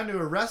 She's trying to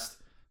arrest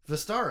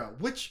Vistara,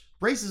 which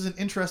raises an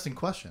interesting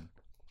question.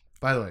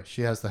 By the way,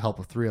 she has the help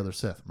of 3 other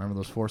Sith. Remember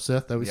those 4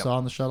 Sith that we saw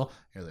on the shuttle?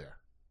 Here they are.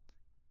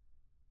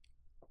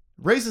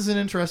 Raises an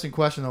interesting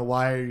question, though.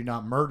 Why are you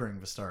not murdering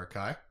Vistara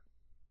Kai?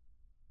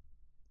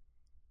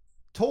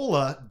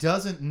 Tola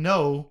doesn't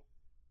know,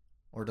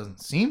 or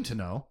doesn't seem to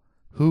know,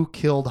 who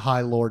killed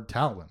High Lord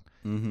Talwyn.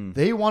 Mm-hmm.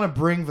 They want to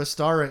bring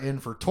Vistara in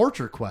for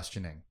torture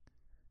questioning.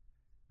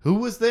 Who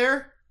was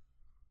there?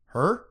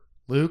 Her,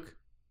 Luke,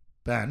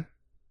 Ben,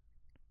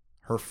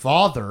 her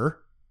father,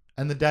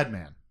 and the dead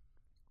man.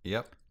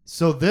 Yep.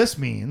 So this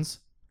means,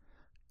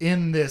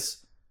 in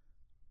this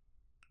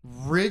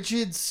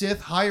rigid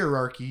Sith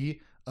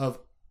hierarchy of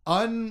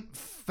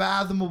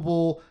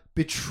unfathomable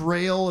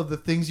betrayal of the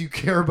things you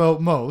care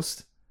about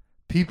most,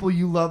 people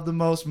you love the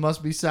most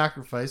must be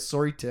sacrificed.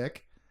 Sorry,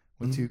 Tick,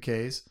 with 2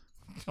 Ks.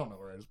 I don't know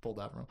where I just pulled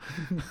that from.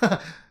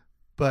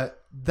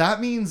 But that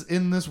means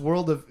in this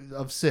world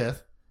of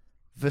Sith,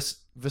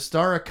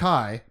 Vistara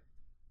Kai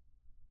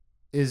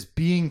is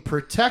being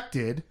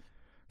protected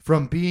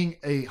from being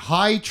a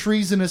high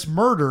treasonous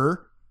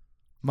murderer,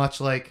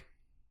 much like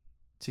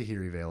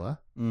Tahiri Vela.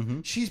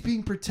 Mm-hmm. She's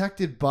being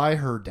protected by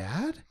her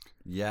dad,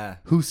 Yeah.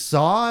 who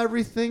saw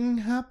everything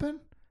happen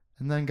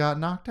and then got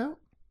knocked out.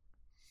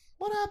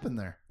 What happened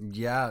there?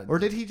 Yeah. Or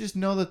did he just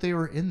know that they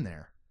were in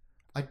there?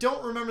 I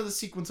don't remember the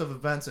sequence of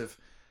events.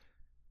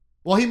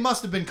 Well, he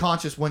must have been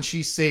conscious when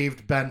she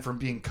saved Ben from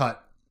being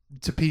cut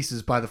to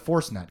pieces by the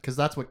Force Net, because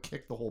that's what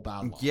kicked the whole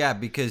battle off. Yeah,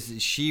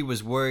 because she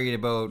was worried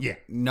about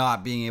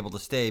not being able to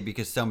stay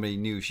because somebody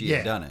knew she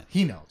had done it.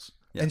 He knows.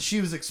 Yeah. And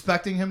she was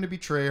expecting him to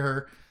betray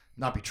her.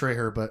 Not betray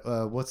her,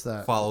 but what's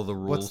that? Follow the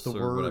rules. What's the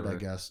or word, whatever. I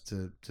guess,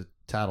 to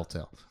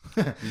tattletale.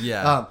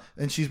 Yeah.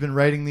 And she's been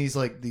writing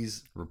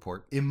these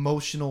Report.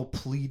 emotional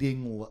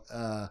pleading,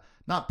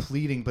 not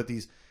pleading, but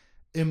these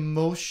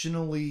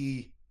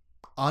emotionally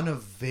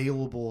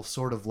unavailable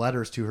sort of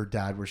letters to her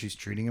dad, where she's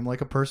treating him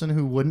like a person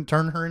who wouldn't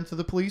turn her into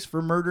the police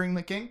for murdering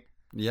the king.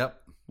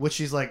 Yep. Which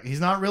she's like,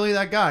 he's not really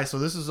that guy, so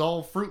this is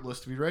all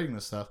fruitless to be writing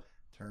this stuff.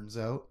 Turns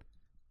out,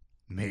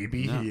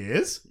 maybe he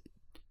is.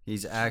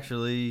 He's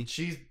actually...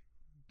 She's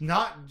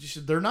not...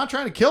 They're not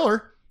trying to kill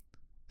her.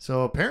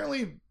 So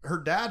apparently her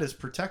dad is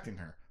protecting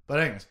her. But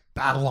anyways,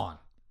 battle on.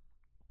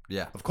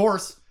 Yeah. Of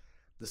course,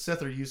 the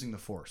Sith are using the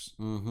Force.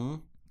 Mm-hmm.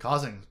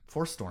 Causing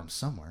force storms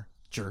somewhere.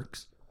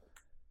 Jerks.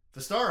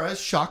 Vistara is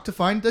shocked to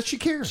find that she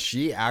cares.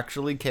 She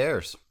actually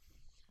cares.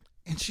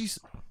 And she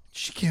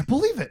can't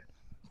believe it.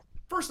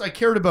 First, I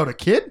cared about a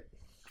kid.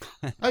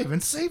 I even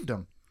saved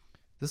him.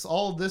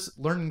 All of this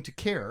learning to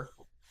care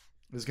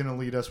is going to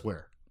lead us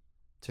where?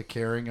 To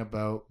caring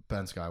about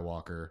Ben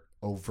Skywalker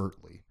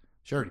overtly.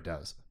 She already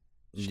does.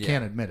 She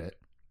can't admit it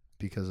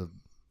because of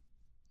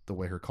the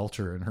way her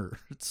culture and her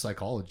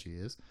psychology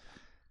is.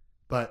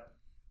 But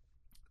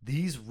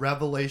these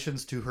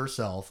revelations to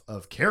herself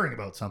of caring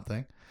about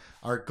something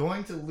are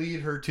going to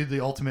lead her to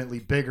the ultimately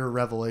bigger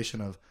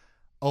revelation of,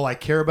 oh, I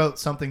care about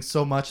something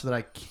so much that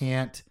I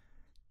can't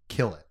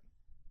kill it.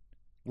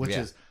 Which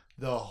is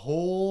the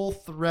whole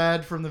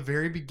thread from the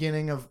very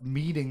beginning of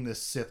meeting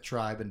this Sith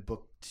tribe in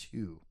book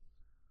 2.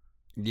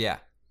 Yeah.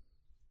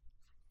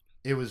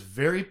 it was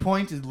very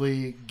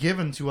pointedly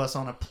given to us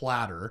on a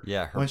platter.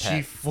 Yeah, her when pet.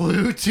 she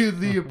flew to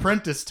the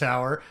apprentice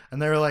tower,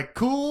 and they were like,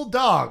 "Cool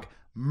dog,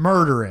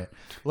 murder it,"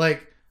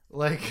 like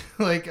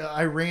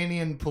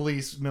Iranian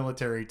police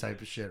military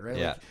type of shit, right?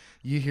 Yeah. Like,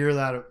 you hear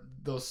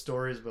those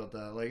stories about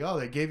that, like, oh,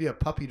 they gave you a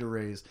puppy to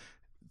raise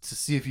to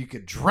see if you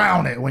could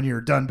drown it when you're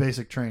done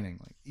basic training.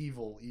 Like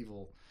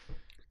evil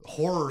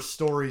horror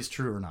stories,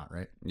 true or not,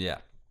 right? Yeah.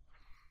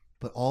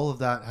 But all of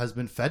that has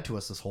been fed to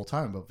us this whole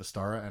time about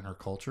Vistara and her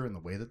culture and the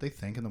way that they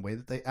think and the way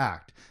that they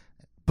act.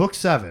 Book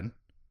 7,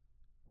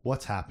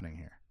 what's happening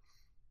here?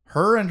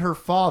 Her and her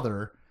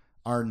father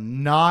are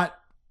not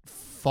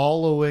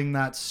following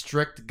that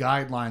strict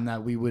guideline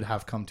that we would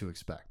have come to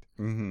expect.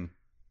 Mm-hmm.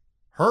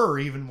 Her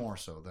even more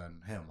so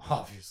than him,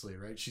 obviously,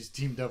 right? She's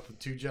teamed up with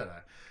 2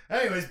 Jedi.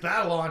 Anyways,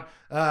 battle on.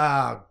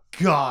 Oh,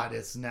 God,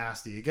 it's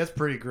nasty. It gets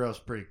pretty gross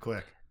pretty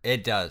quick.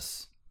 It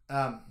does.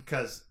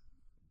 Because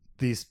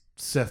these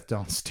Sith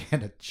don't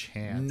stand a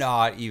chance.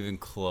 Not even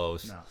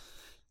close. No.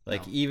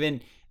 Like, No.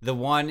 even the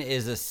one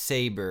is a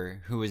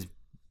saber who is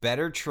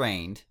better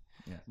trained.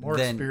 Yeah. More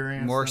than-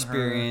 experienced. More than her.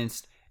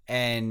 experienced.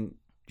 And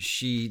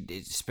she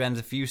spends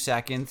a few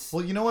seconds.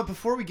 Well, you know what?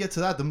 Before we get to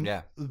that, the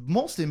Yeah.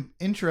 most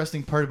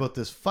interesting part about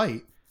this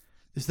fight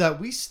is that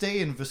we stay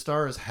in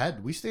Vistara's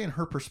head. We stay in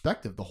her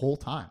perspective the whole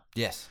time.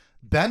 Yes.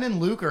 Ben and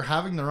Luke are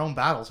having their own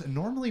battles. And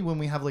normally when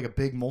we have like a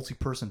big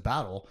multi-person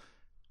battle,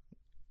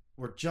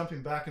 we're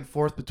jumping back and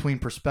forth between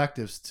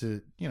perspectives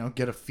to,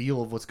 get a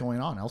feel of what's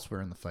going on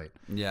elsewhere in the fight.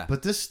 Yeah.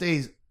 But this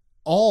stays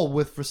all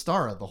with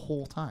Vistara the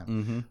whole time.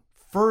 Mm-hmm.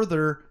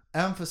 Further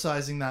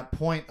emphasizing that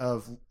point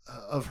of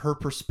her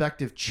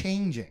perspective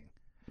changing.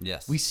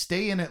 Yes. We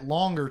stay in it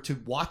longer to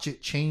watch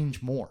it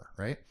change more,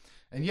 right?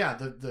 And yeah,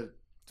 the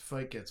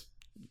fight gets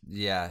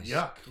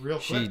yuck real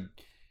quick.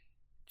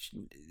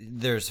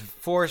 There's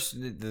force.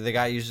 The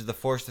guy uses the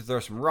force to throw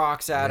some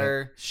rocks at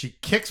her. She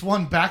kicks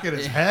one back at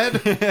his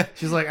head.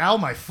 She's like, "Ow,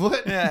 my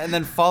foot!" Yeah, and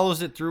then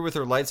follows it through with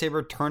her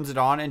lightsaber, turns it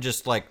on, and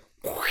just like,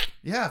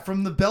 Yeah,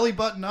 from the belly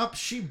button up,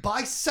 she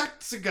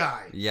bisects a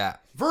guy yeah.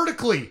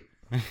 vertically.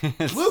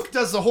 Luke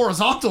does the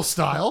horizontal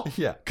style,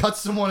 Yeah. cuts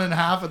someone in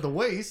half at the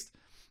waist,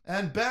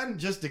 and Ben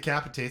just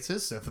decapitates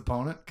his Sith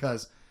opponent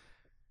because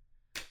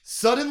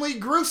suddenly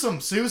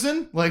gruesome,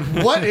 Susan. Like,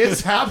 what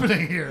is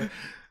happening here?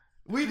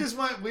 We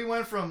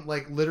went from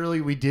like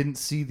literally we didn't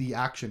see the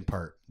action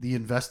part, the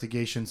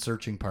investigation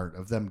searching part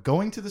of them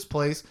going to this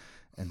place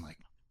and like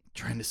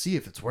trying to see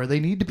if it's where they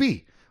need to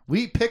be.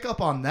 We pick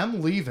up on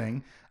them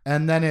leaving,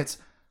 and then it's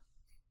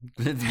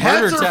It's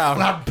heads Murder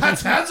Town.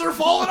 Pets' heads are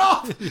falling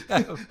off.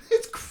 Yeah.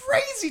 It's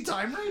crazy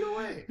time right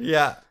away.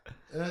 Yeah.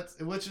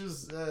 Which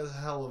is a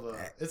hell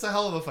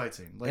of a fight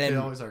scene. Like they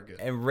always are good.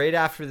 And right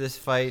after this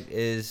fight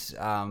is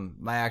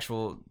my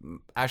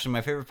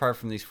favorite part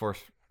from these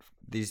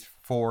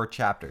four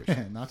chapters.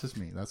 Not just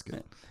me. That's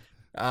good.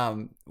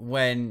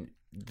 When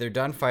they're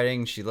done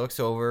fighting, she looks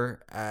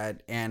over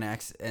at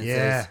Annex and Yeah.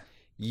 says,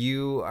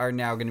 "You are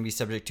now going to be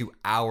subject to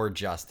our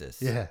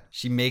justice." Yeah.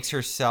 She makes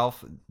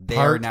herself. They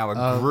Part are now a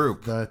of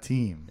group. the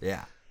team.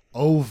 Yeah.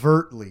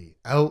 Overtly,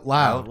 out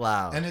loud. Out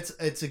loud. And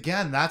it's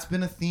again, that's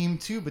been a theme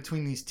too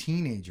between these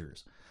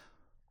teenagers.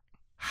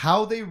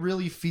 How they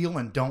really feel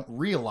and don't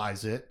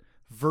realize it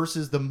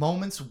versus the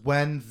moments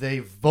when they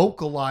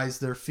vocalize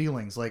their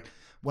feelings. Like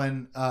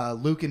when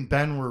Luke and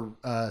Ben were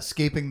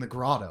escaping the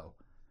grotto.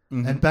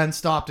 Mhm. And Ben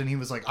stopped and he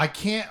was like, I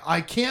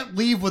can't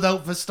leave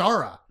without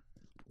Vistara.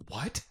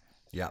 What?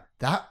 Yeah.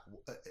 That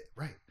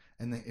right.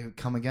 And it would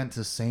come again to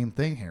the same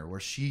thing here where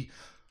she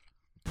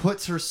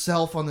puts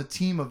herself on the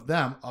team of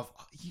them of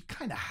you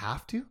kind of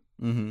have to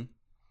Mm-hmm.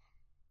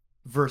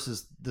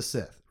 versus the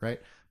Sith,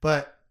 right?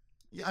 But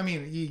I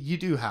mean, you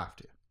do have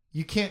to.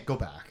 You can't go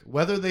back.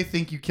 Whether they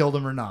think you killed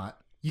him or not,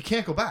 you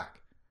can't go back.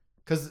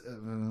 Because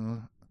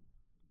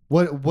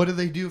what do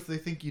they do if they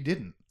think you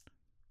didn't?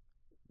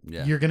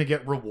 Yeah. You're going to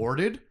get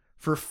rewarded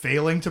for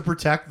failing to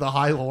protect the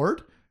High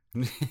Lord?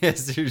 Yeah,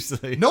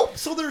 seriously. Nope.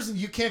 So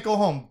you can't go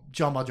home,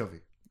 John Bon Jovi.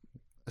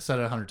 I said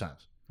it 100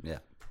 times. Yeah.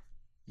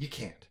 You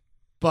can't.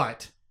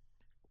 But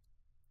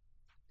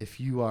if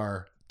you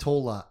are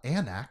Tola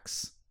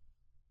Annex,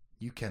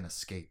 you can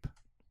escape.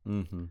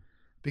 Mm-hmm.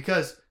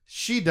 Because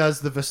she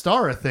does the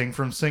Vistara thing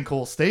from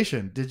Sinkhole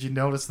Station. Did you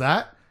notice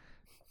that?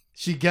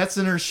 She gets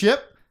in her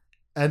ship,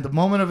 and the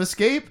moment of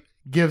escape,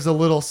 gives a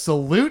little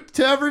salute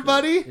to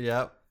everybody,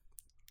 Yep.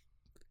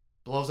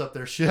 blows up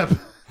their ship,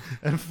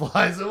 and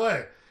flies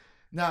away.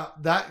 Now,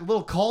 that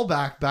little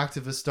callback back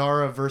to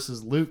Vistara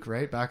versus Luke,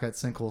 right? Back at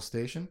Sinkhole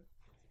Station.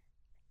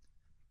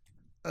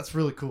 That's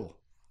really cool.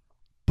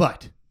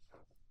 But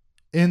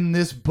in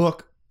this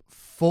book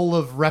full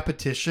of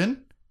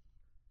repetition,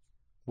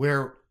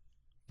 where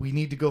we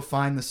need to go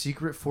find the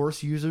secret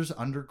Force users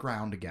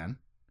underground again.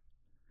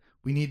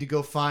 We need to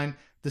go find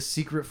the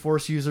secret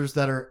Force users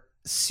that are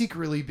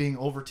secretly being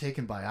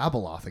overtaken by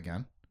Abeloth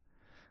again.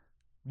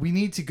 We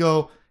need to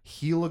go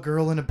heal a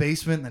girl in a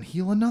basement and then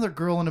heal another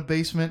girl in a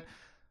basement.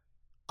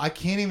 I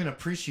can't even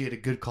appreciate a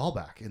good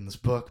callback in this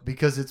book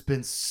because it's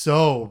been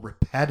so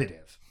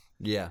repetitive.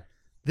 Yeah.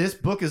 this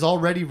book is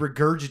already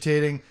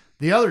regurgitating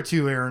the other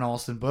 2 Aaron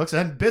Alston books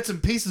and bits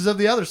and pieces of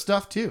the other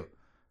stuff too.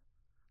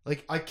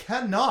 Like, I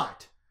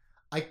cannot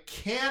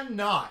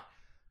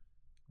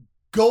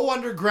go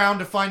underground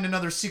to find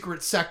another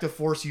secret sect of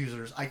Force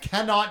users. I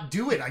cannot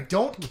do it. I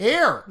don't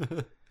care.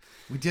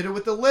 We did it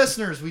with the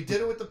listeners. We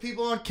did it with the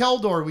people on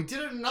Keldor. We did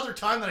it another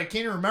time that I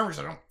can't even remember,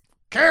 so I don't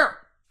care.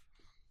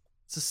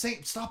 It's the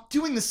same. Stop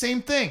doing the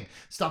same thing.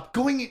 Stop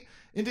going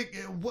into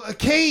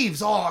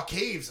caves. Oh,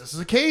 caves. This is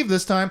a cave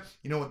this time.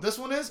 You know what this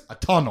one is? A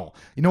tunnel.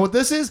 You know what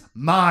this is?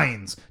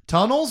 Mines.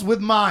 Tunnels with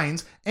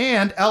mines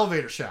and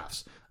elevator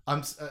shafts.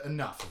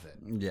 Enough of it.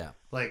 Yeah.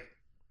 Like,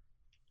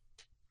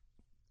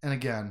 and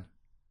again,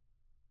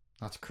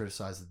 not to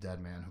criticize the dead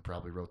man who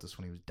probably wrote this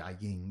when he was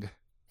dying.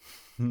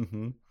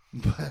 Mm-hmm.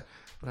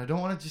 But I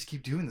don't want to just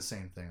keep doing the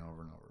same thing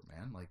over and over,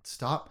 man. Like,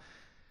 stop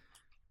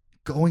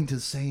going to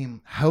the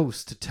same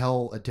house to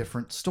tell a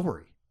different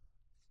story.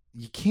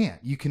 You can't.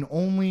 It can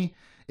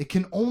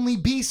only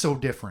be so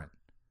different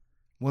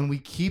when we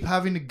keep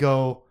having to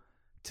go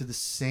to the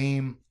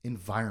same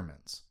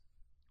environments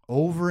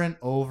over and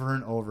over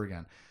and over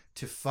again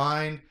to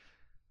find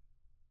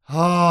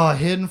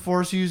hidden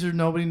Force user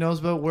nobody knows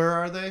about. Where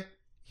are they?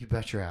 You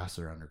bet your ass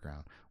they're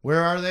underground.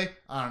 Where are they?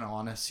 I don't know,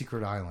 on a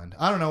secret island.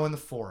 I don't know, in the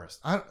forest.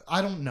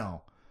 I don't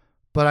know.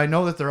 But I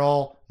know that they're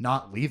all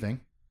not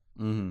leaving.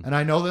 Mm-hmm. And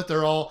I know that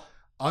they're all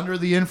under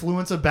the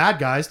influence of bad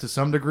guys to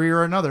some degree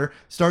or another.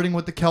 Starting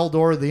with the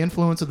Keldor, the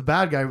influence of the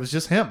bad guy was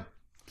just him.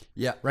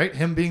 Yeah. Right?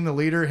 Him being the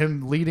leader,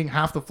 him leading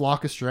half the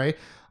flock astray.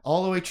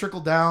 All the way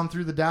trickled down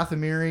through the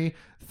Dathomiri,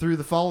 through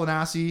the Fallen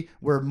Assi,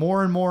 where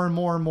more and more and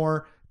more and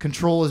more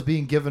control is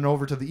being given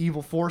over to the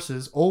evil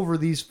forces over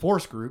these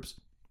Force groups.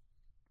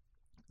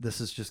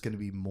 This is just going to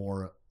be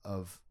more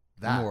of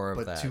that,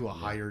 but to a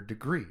higher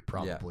degree,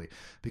 probably. Yeah.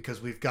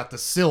 Because we've got the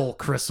Syl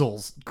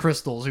crystals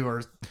who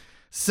are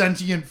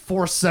sentient,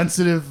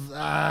 Force-sensitive,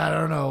 I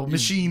don't know,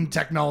 machine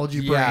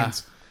technology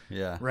brains.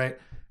 Yeah. Right?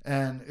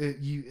 And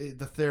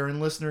the Theron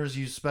listeners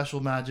use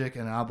special magic,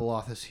 and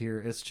Abeloth is here.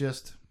 It's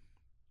just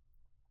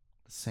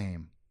the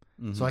same.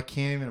 Mm-hmm. So I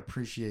can't even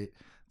appreciate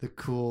the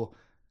cool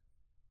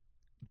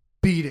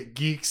beat it,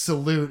 geek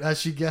salute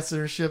as she gets in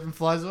her ship and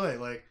flies away.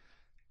 Like,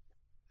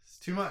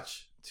 too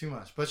much.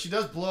 But she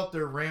does blow up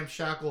their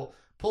ramshackle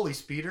pulley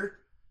speeder,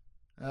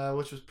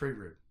 which was pretty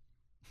rude.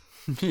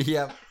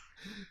 Yep.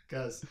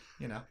 Because,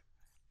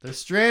 they're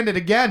stranded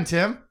again,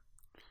 Tim.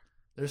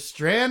 They're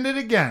stranded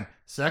again.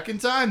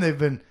 Second time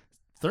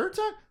third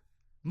time?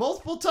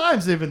 Multiple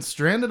times they've been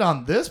stranded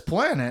on this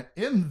planet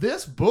in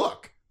this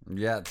book.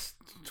 Yeah, it's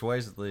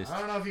twice at least. I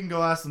don't know if you can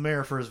go ask the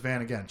mayor for his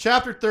van again.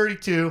 Chapter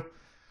 32,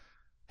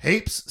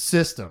 Hape's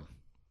System.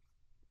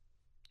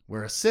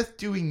 Where a Sith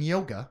doing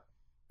yoga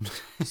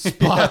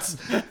spots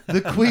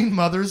the Queen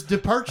Mother's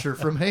departure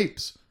from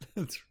Hapes.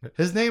 That's right.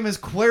 His name is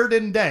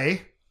Querdin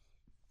Day,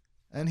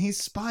 and he's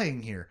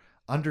spying here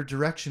under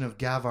direction of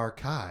Gavar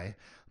Kai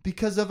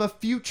because of a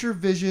future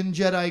vision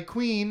Jedi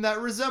Queen that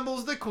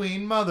resembles the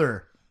Queen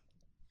Mother.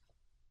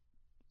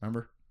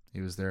 Remember? He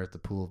was there at the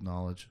Pool of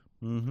Knowledge,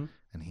 and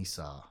he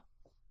saw.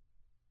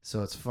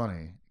 So it's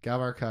funny.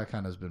 Gavar Kai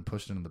kind of has been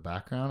pushed into the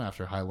background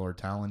after High Lord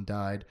Talon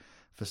died.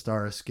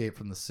 Fistar escaped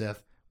from the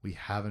Sith. We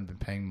haven't been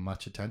paying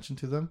much attention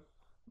to them.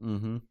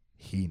 Mm-hmm.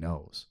 He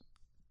knows.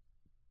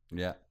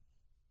 Yeah.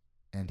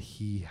 And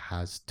he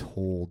has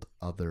told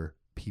other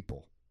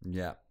people.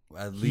 Yeah.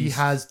 At least he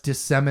has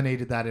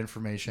disseminated that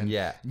information.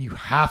 Yeah. And you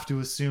have to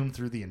assume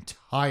through the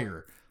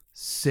entire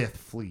Sith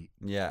fleet.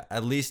 Yeah.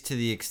 At least to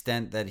the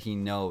extent that he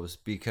knows,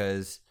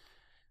 because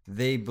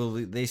they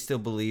still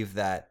believe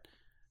that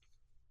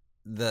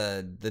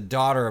the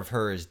daughter of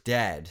her is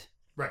dead.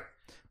 Right.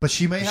 But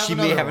she may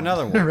have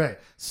another one. Right.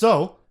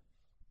 So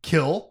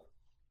kill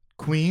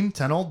Queen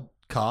Tenel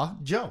Ka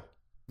Joe.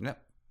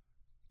 Yep.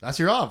 That's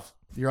your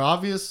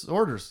obvious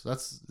orders.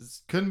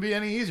 It couldn't be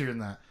any easier than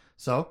that.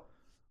 So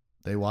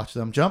they watch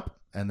them jump,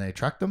 and they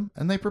track them,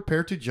 and they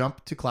prepare to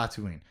jump to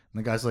Klaatuine. And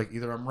the guy's like,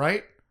 either I'm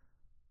right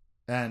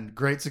and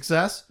great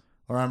success,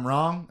 or I'm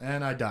wrong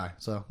and I die.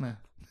 So,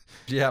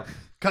 Yep.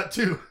 Cut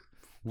 2.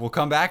 We'll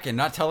come back and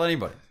not tell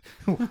anybody.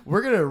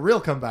 We're going to real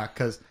come back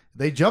because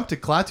they jump to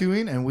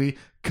Klaatuine, and we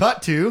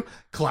cut to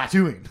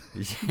Klaatuine.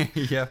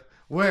 Yep.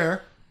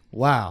 Where,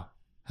 wow,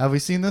 have we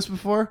seen this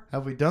before?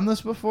 Have we done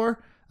this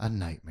before? A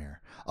nightmare.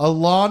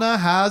 Alana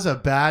has a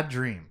bad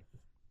dream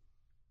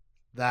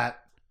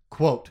that,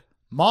 quote,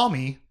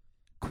 mommy,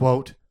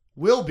 quote,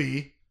 will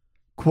be,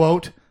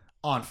 quote,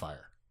 on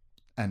fire,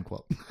 end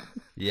quote.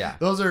 Yeah.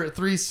 Those are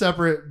 3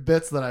 separate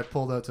bits that I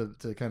pulled out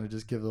to kind of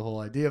just give the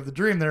whole idea of the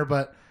dream there,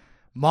 but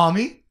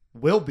mommy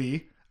will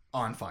be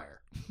on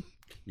fire.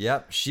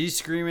 Yep, she's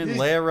screaming.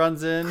 Leia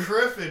runs in.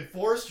 Griffin,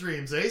 Force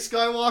dreams,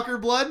 Skywalker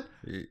blood?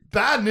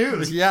 Bad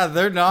news. Yeah,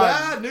 they're not.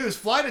 Bad news.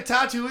 Fly to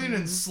Tatooine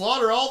and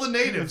slaughter all the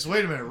natives.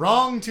 Wait a minute.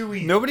 Wrong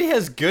Tatooine. Nobody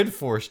has good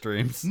Force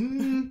dreams.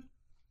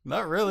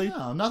 Not really.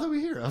 No, not that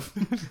we hear of.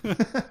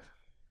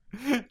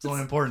 It's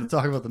only important to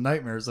talk about the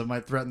nightmares that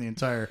might threaten the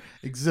entire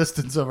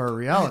existence of our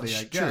reality,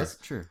 I guess.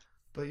 True.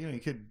 But, you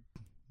could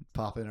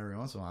pop in every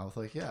once in a while with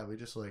like, yeah, we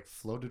just like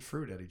floated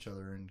fruit at each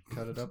other and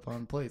cut it up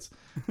on plates.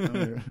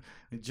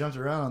 We jumped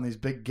around on these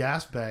big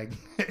gas bag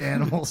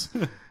animals,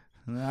 and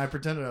then I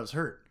pretended I was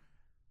hurt.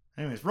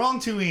 Anyways, wrong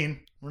Tueen.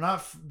 We're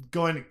not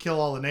going to kill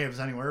all the natives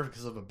anywhere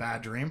because of a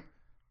bad dream.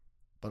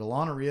 But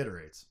Alana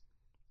reiterates,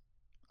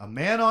 a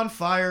man on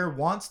fire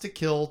wants to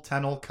kill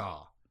Tenel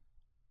Ka.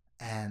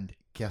 And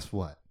guess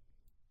what?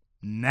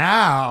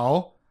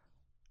 Now,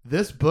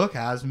 this book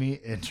has me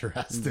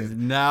interested.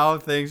 Now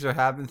things are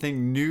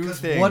happening. New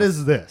things. What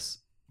is this?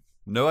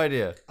 No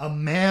idea. A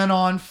man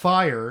on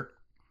fire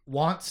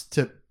wants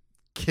to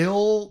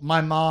kill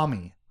my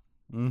mommy,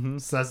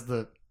 says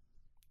the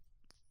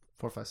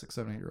 4, 5, 6,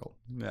 7, 8-year-old.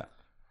 Yeah.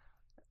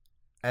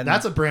 And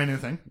that's a brand new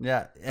thing.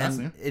 Yeah.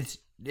 And it's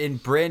in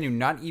brand new,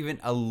 not even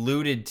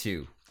alluded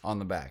to on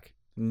the back.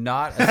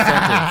 Not a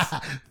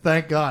sentence.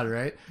 Thank God,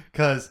 right?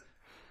 Because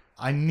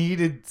I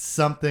needed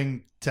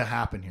something to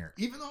happen here.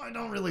 Even though I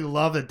don't really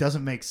love it,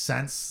 doesn't make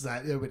sense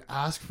that it would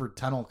ask for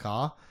Tenel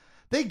Ka.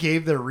 They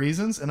gave their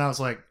reasons, and I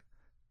was like,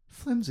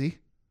 flimsy.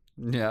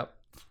 Yep.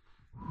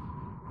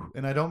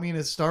 And I don't mean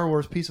a Star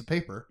Wars piece of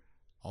paper,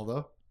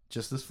 although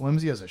just as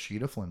flimsy as a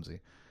sheet of flimsy.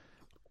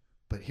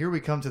 But here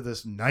we come to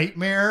this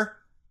nightmare,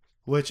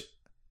 which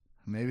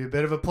maybe a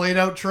bit of a played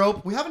out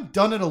trope. We haven't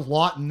done it a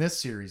lot in this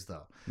series,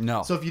 though.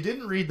 No. So if you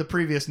didn't read the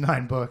previous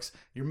 9 books,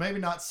 you're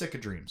maybe not sick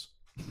of dreams.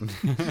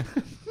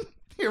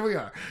 Here we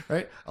are,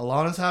 right?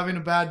 Alana's having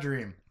a bad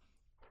dream.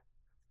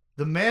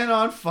 The man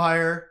on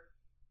fire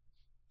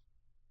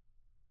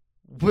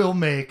will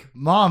make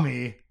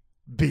mommy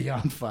be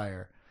on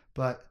fire,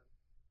 but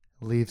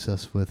leaves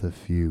us with a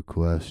few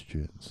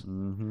questions.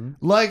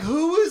 Like,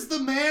 who is the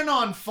man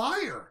on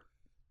fire?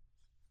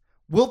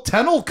 Will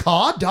Tenel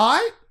Ka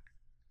die?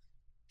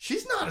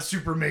 She's not a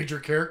super major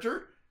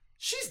character.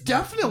 She's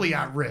definitely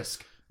at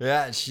risk.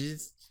 Yeah,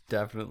 she's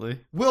definitely.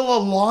 Will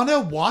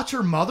Alana watch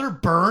her mother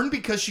burn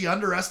because she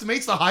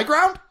underestimates the high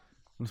ground?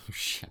 Oh,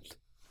 shit.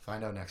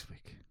 Find out next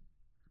week.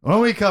 When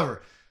we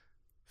cover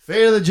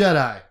Fate of the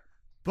Jedi,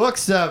 Book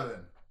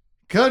 7,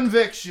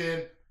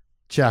 Conviction,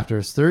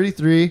 chapters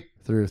 33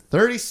 through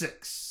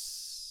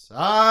 36.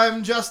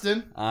 I'm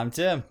Justin. I'm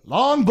Tim.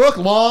 Long book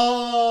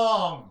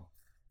long.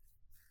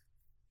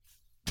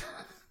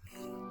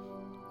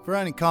 For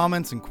any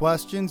comments and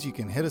questions, you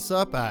can hit us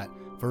up at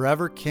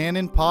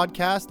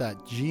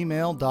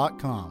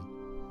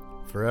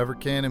forevercanonpodcast@gmail.com. Forever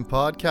Canon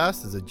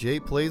Podcast is a Jay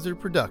Plazer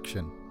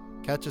production.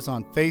 Catch us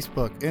on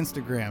Facebook,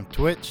 Instagram,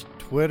 Twitch,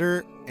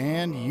 Twitter,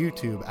 and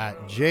YouTube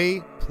at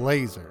Jay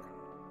Plazer.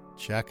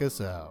 Check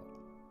us out.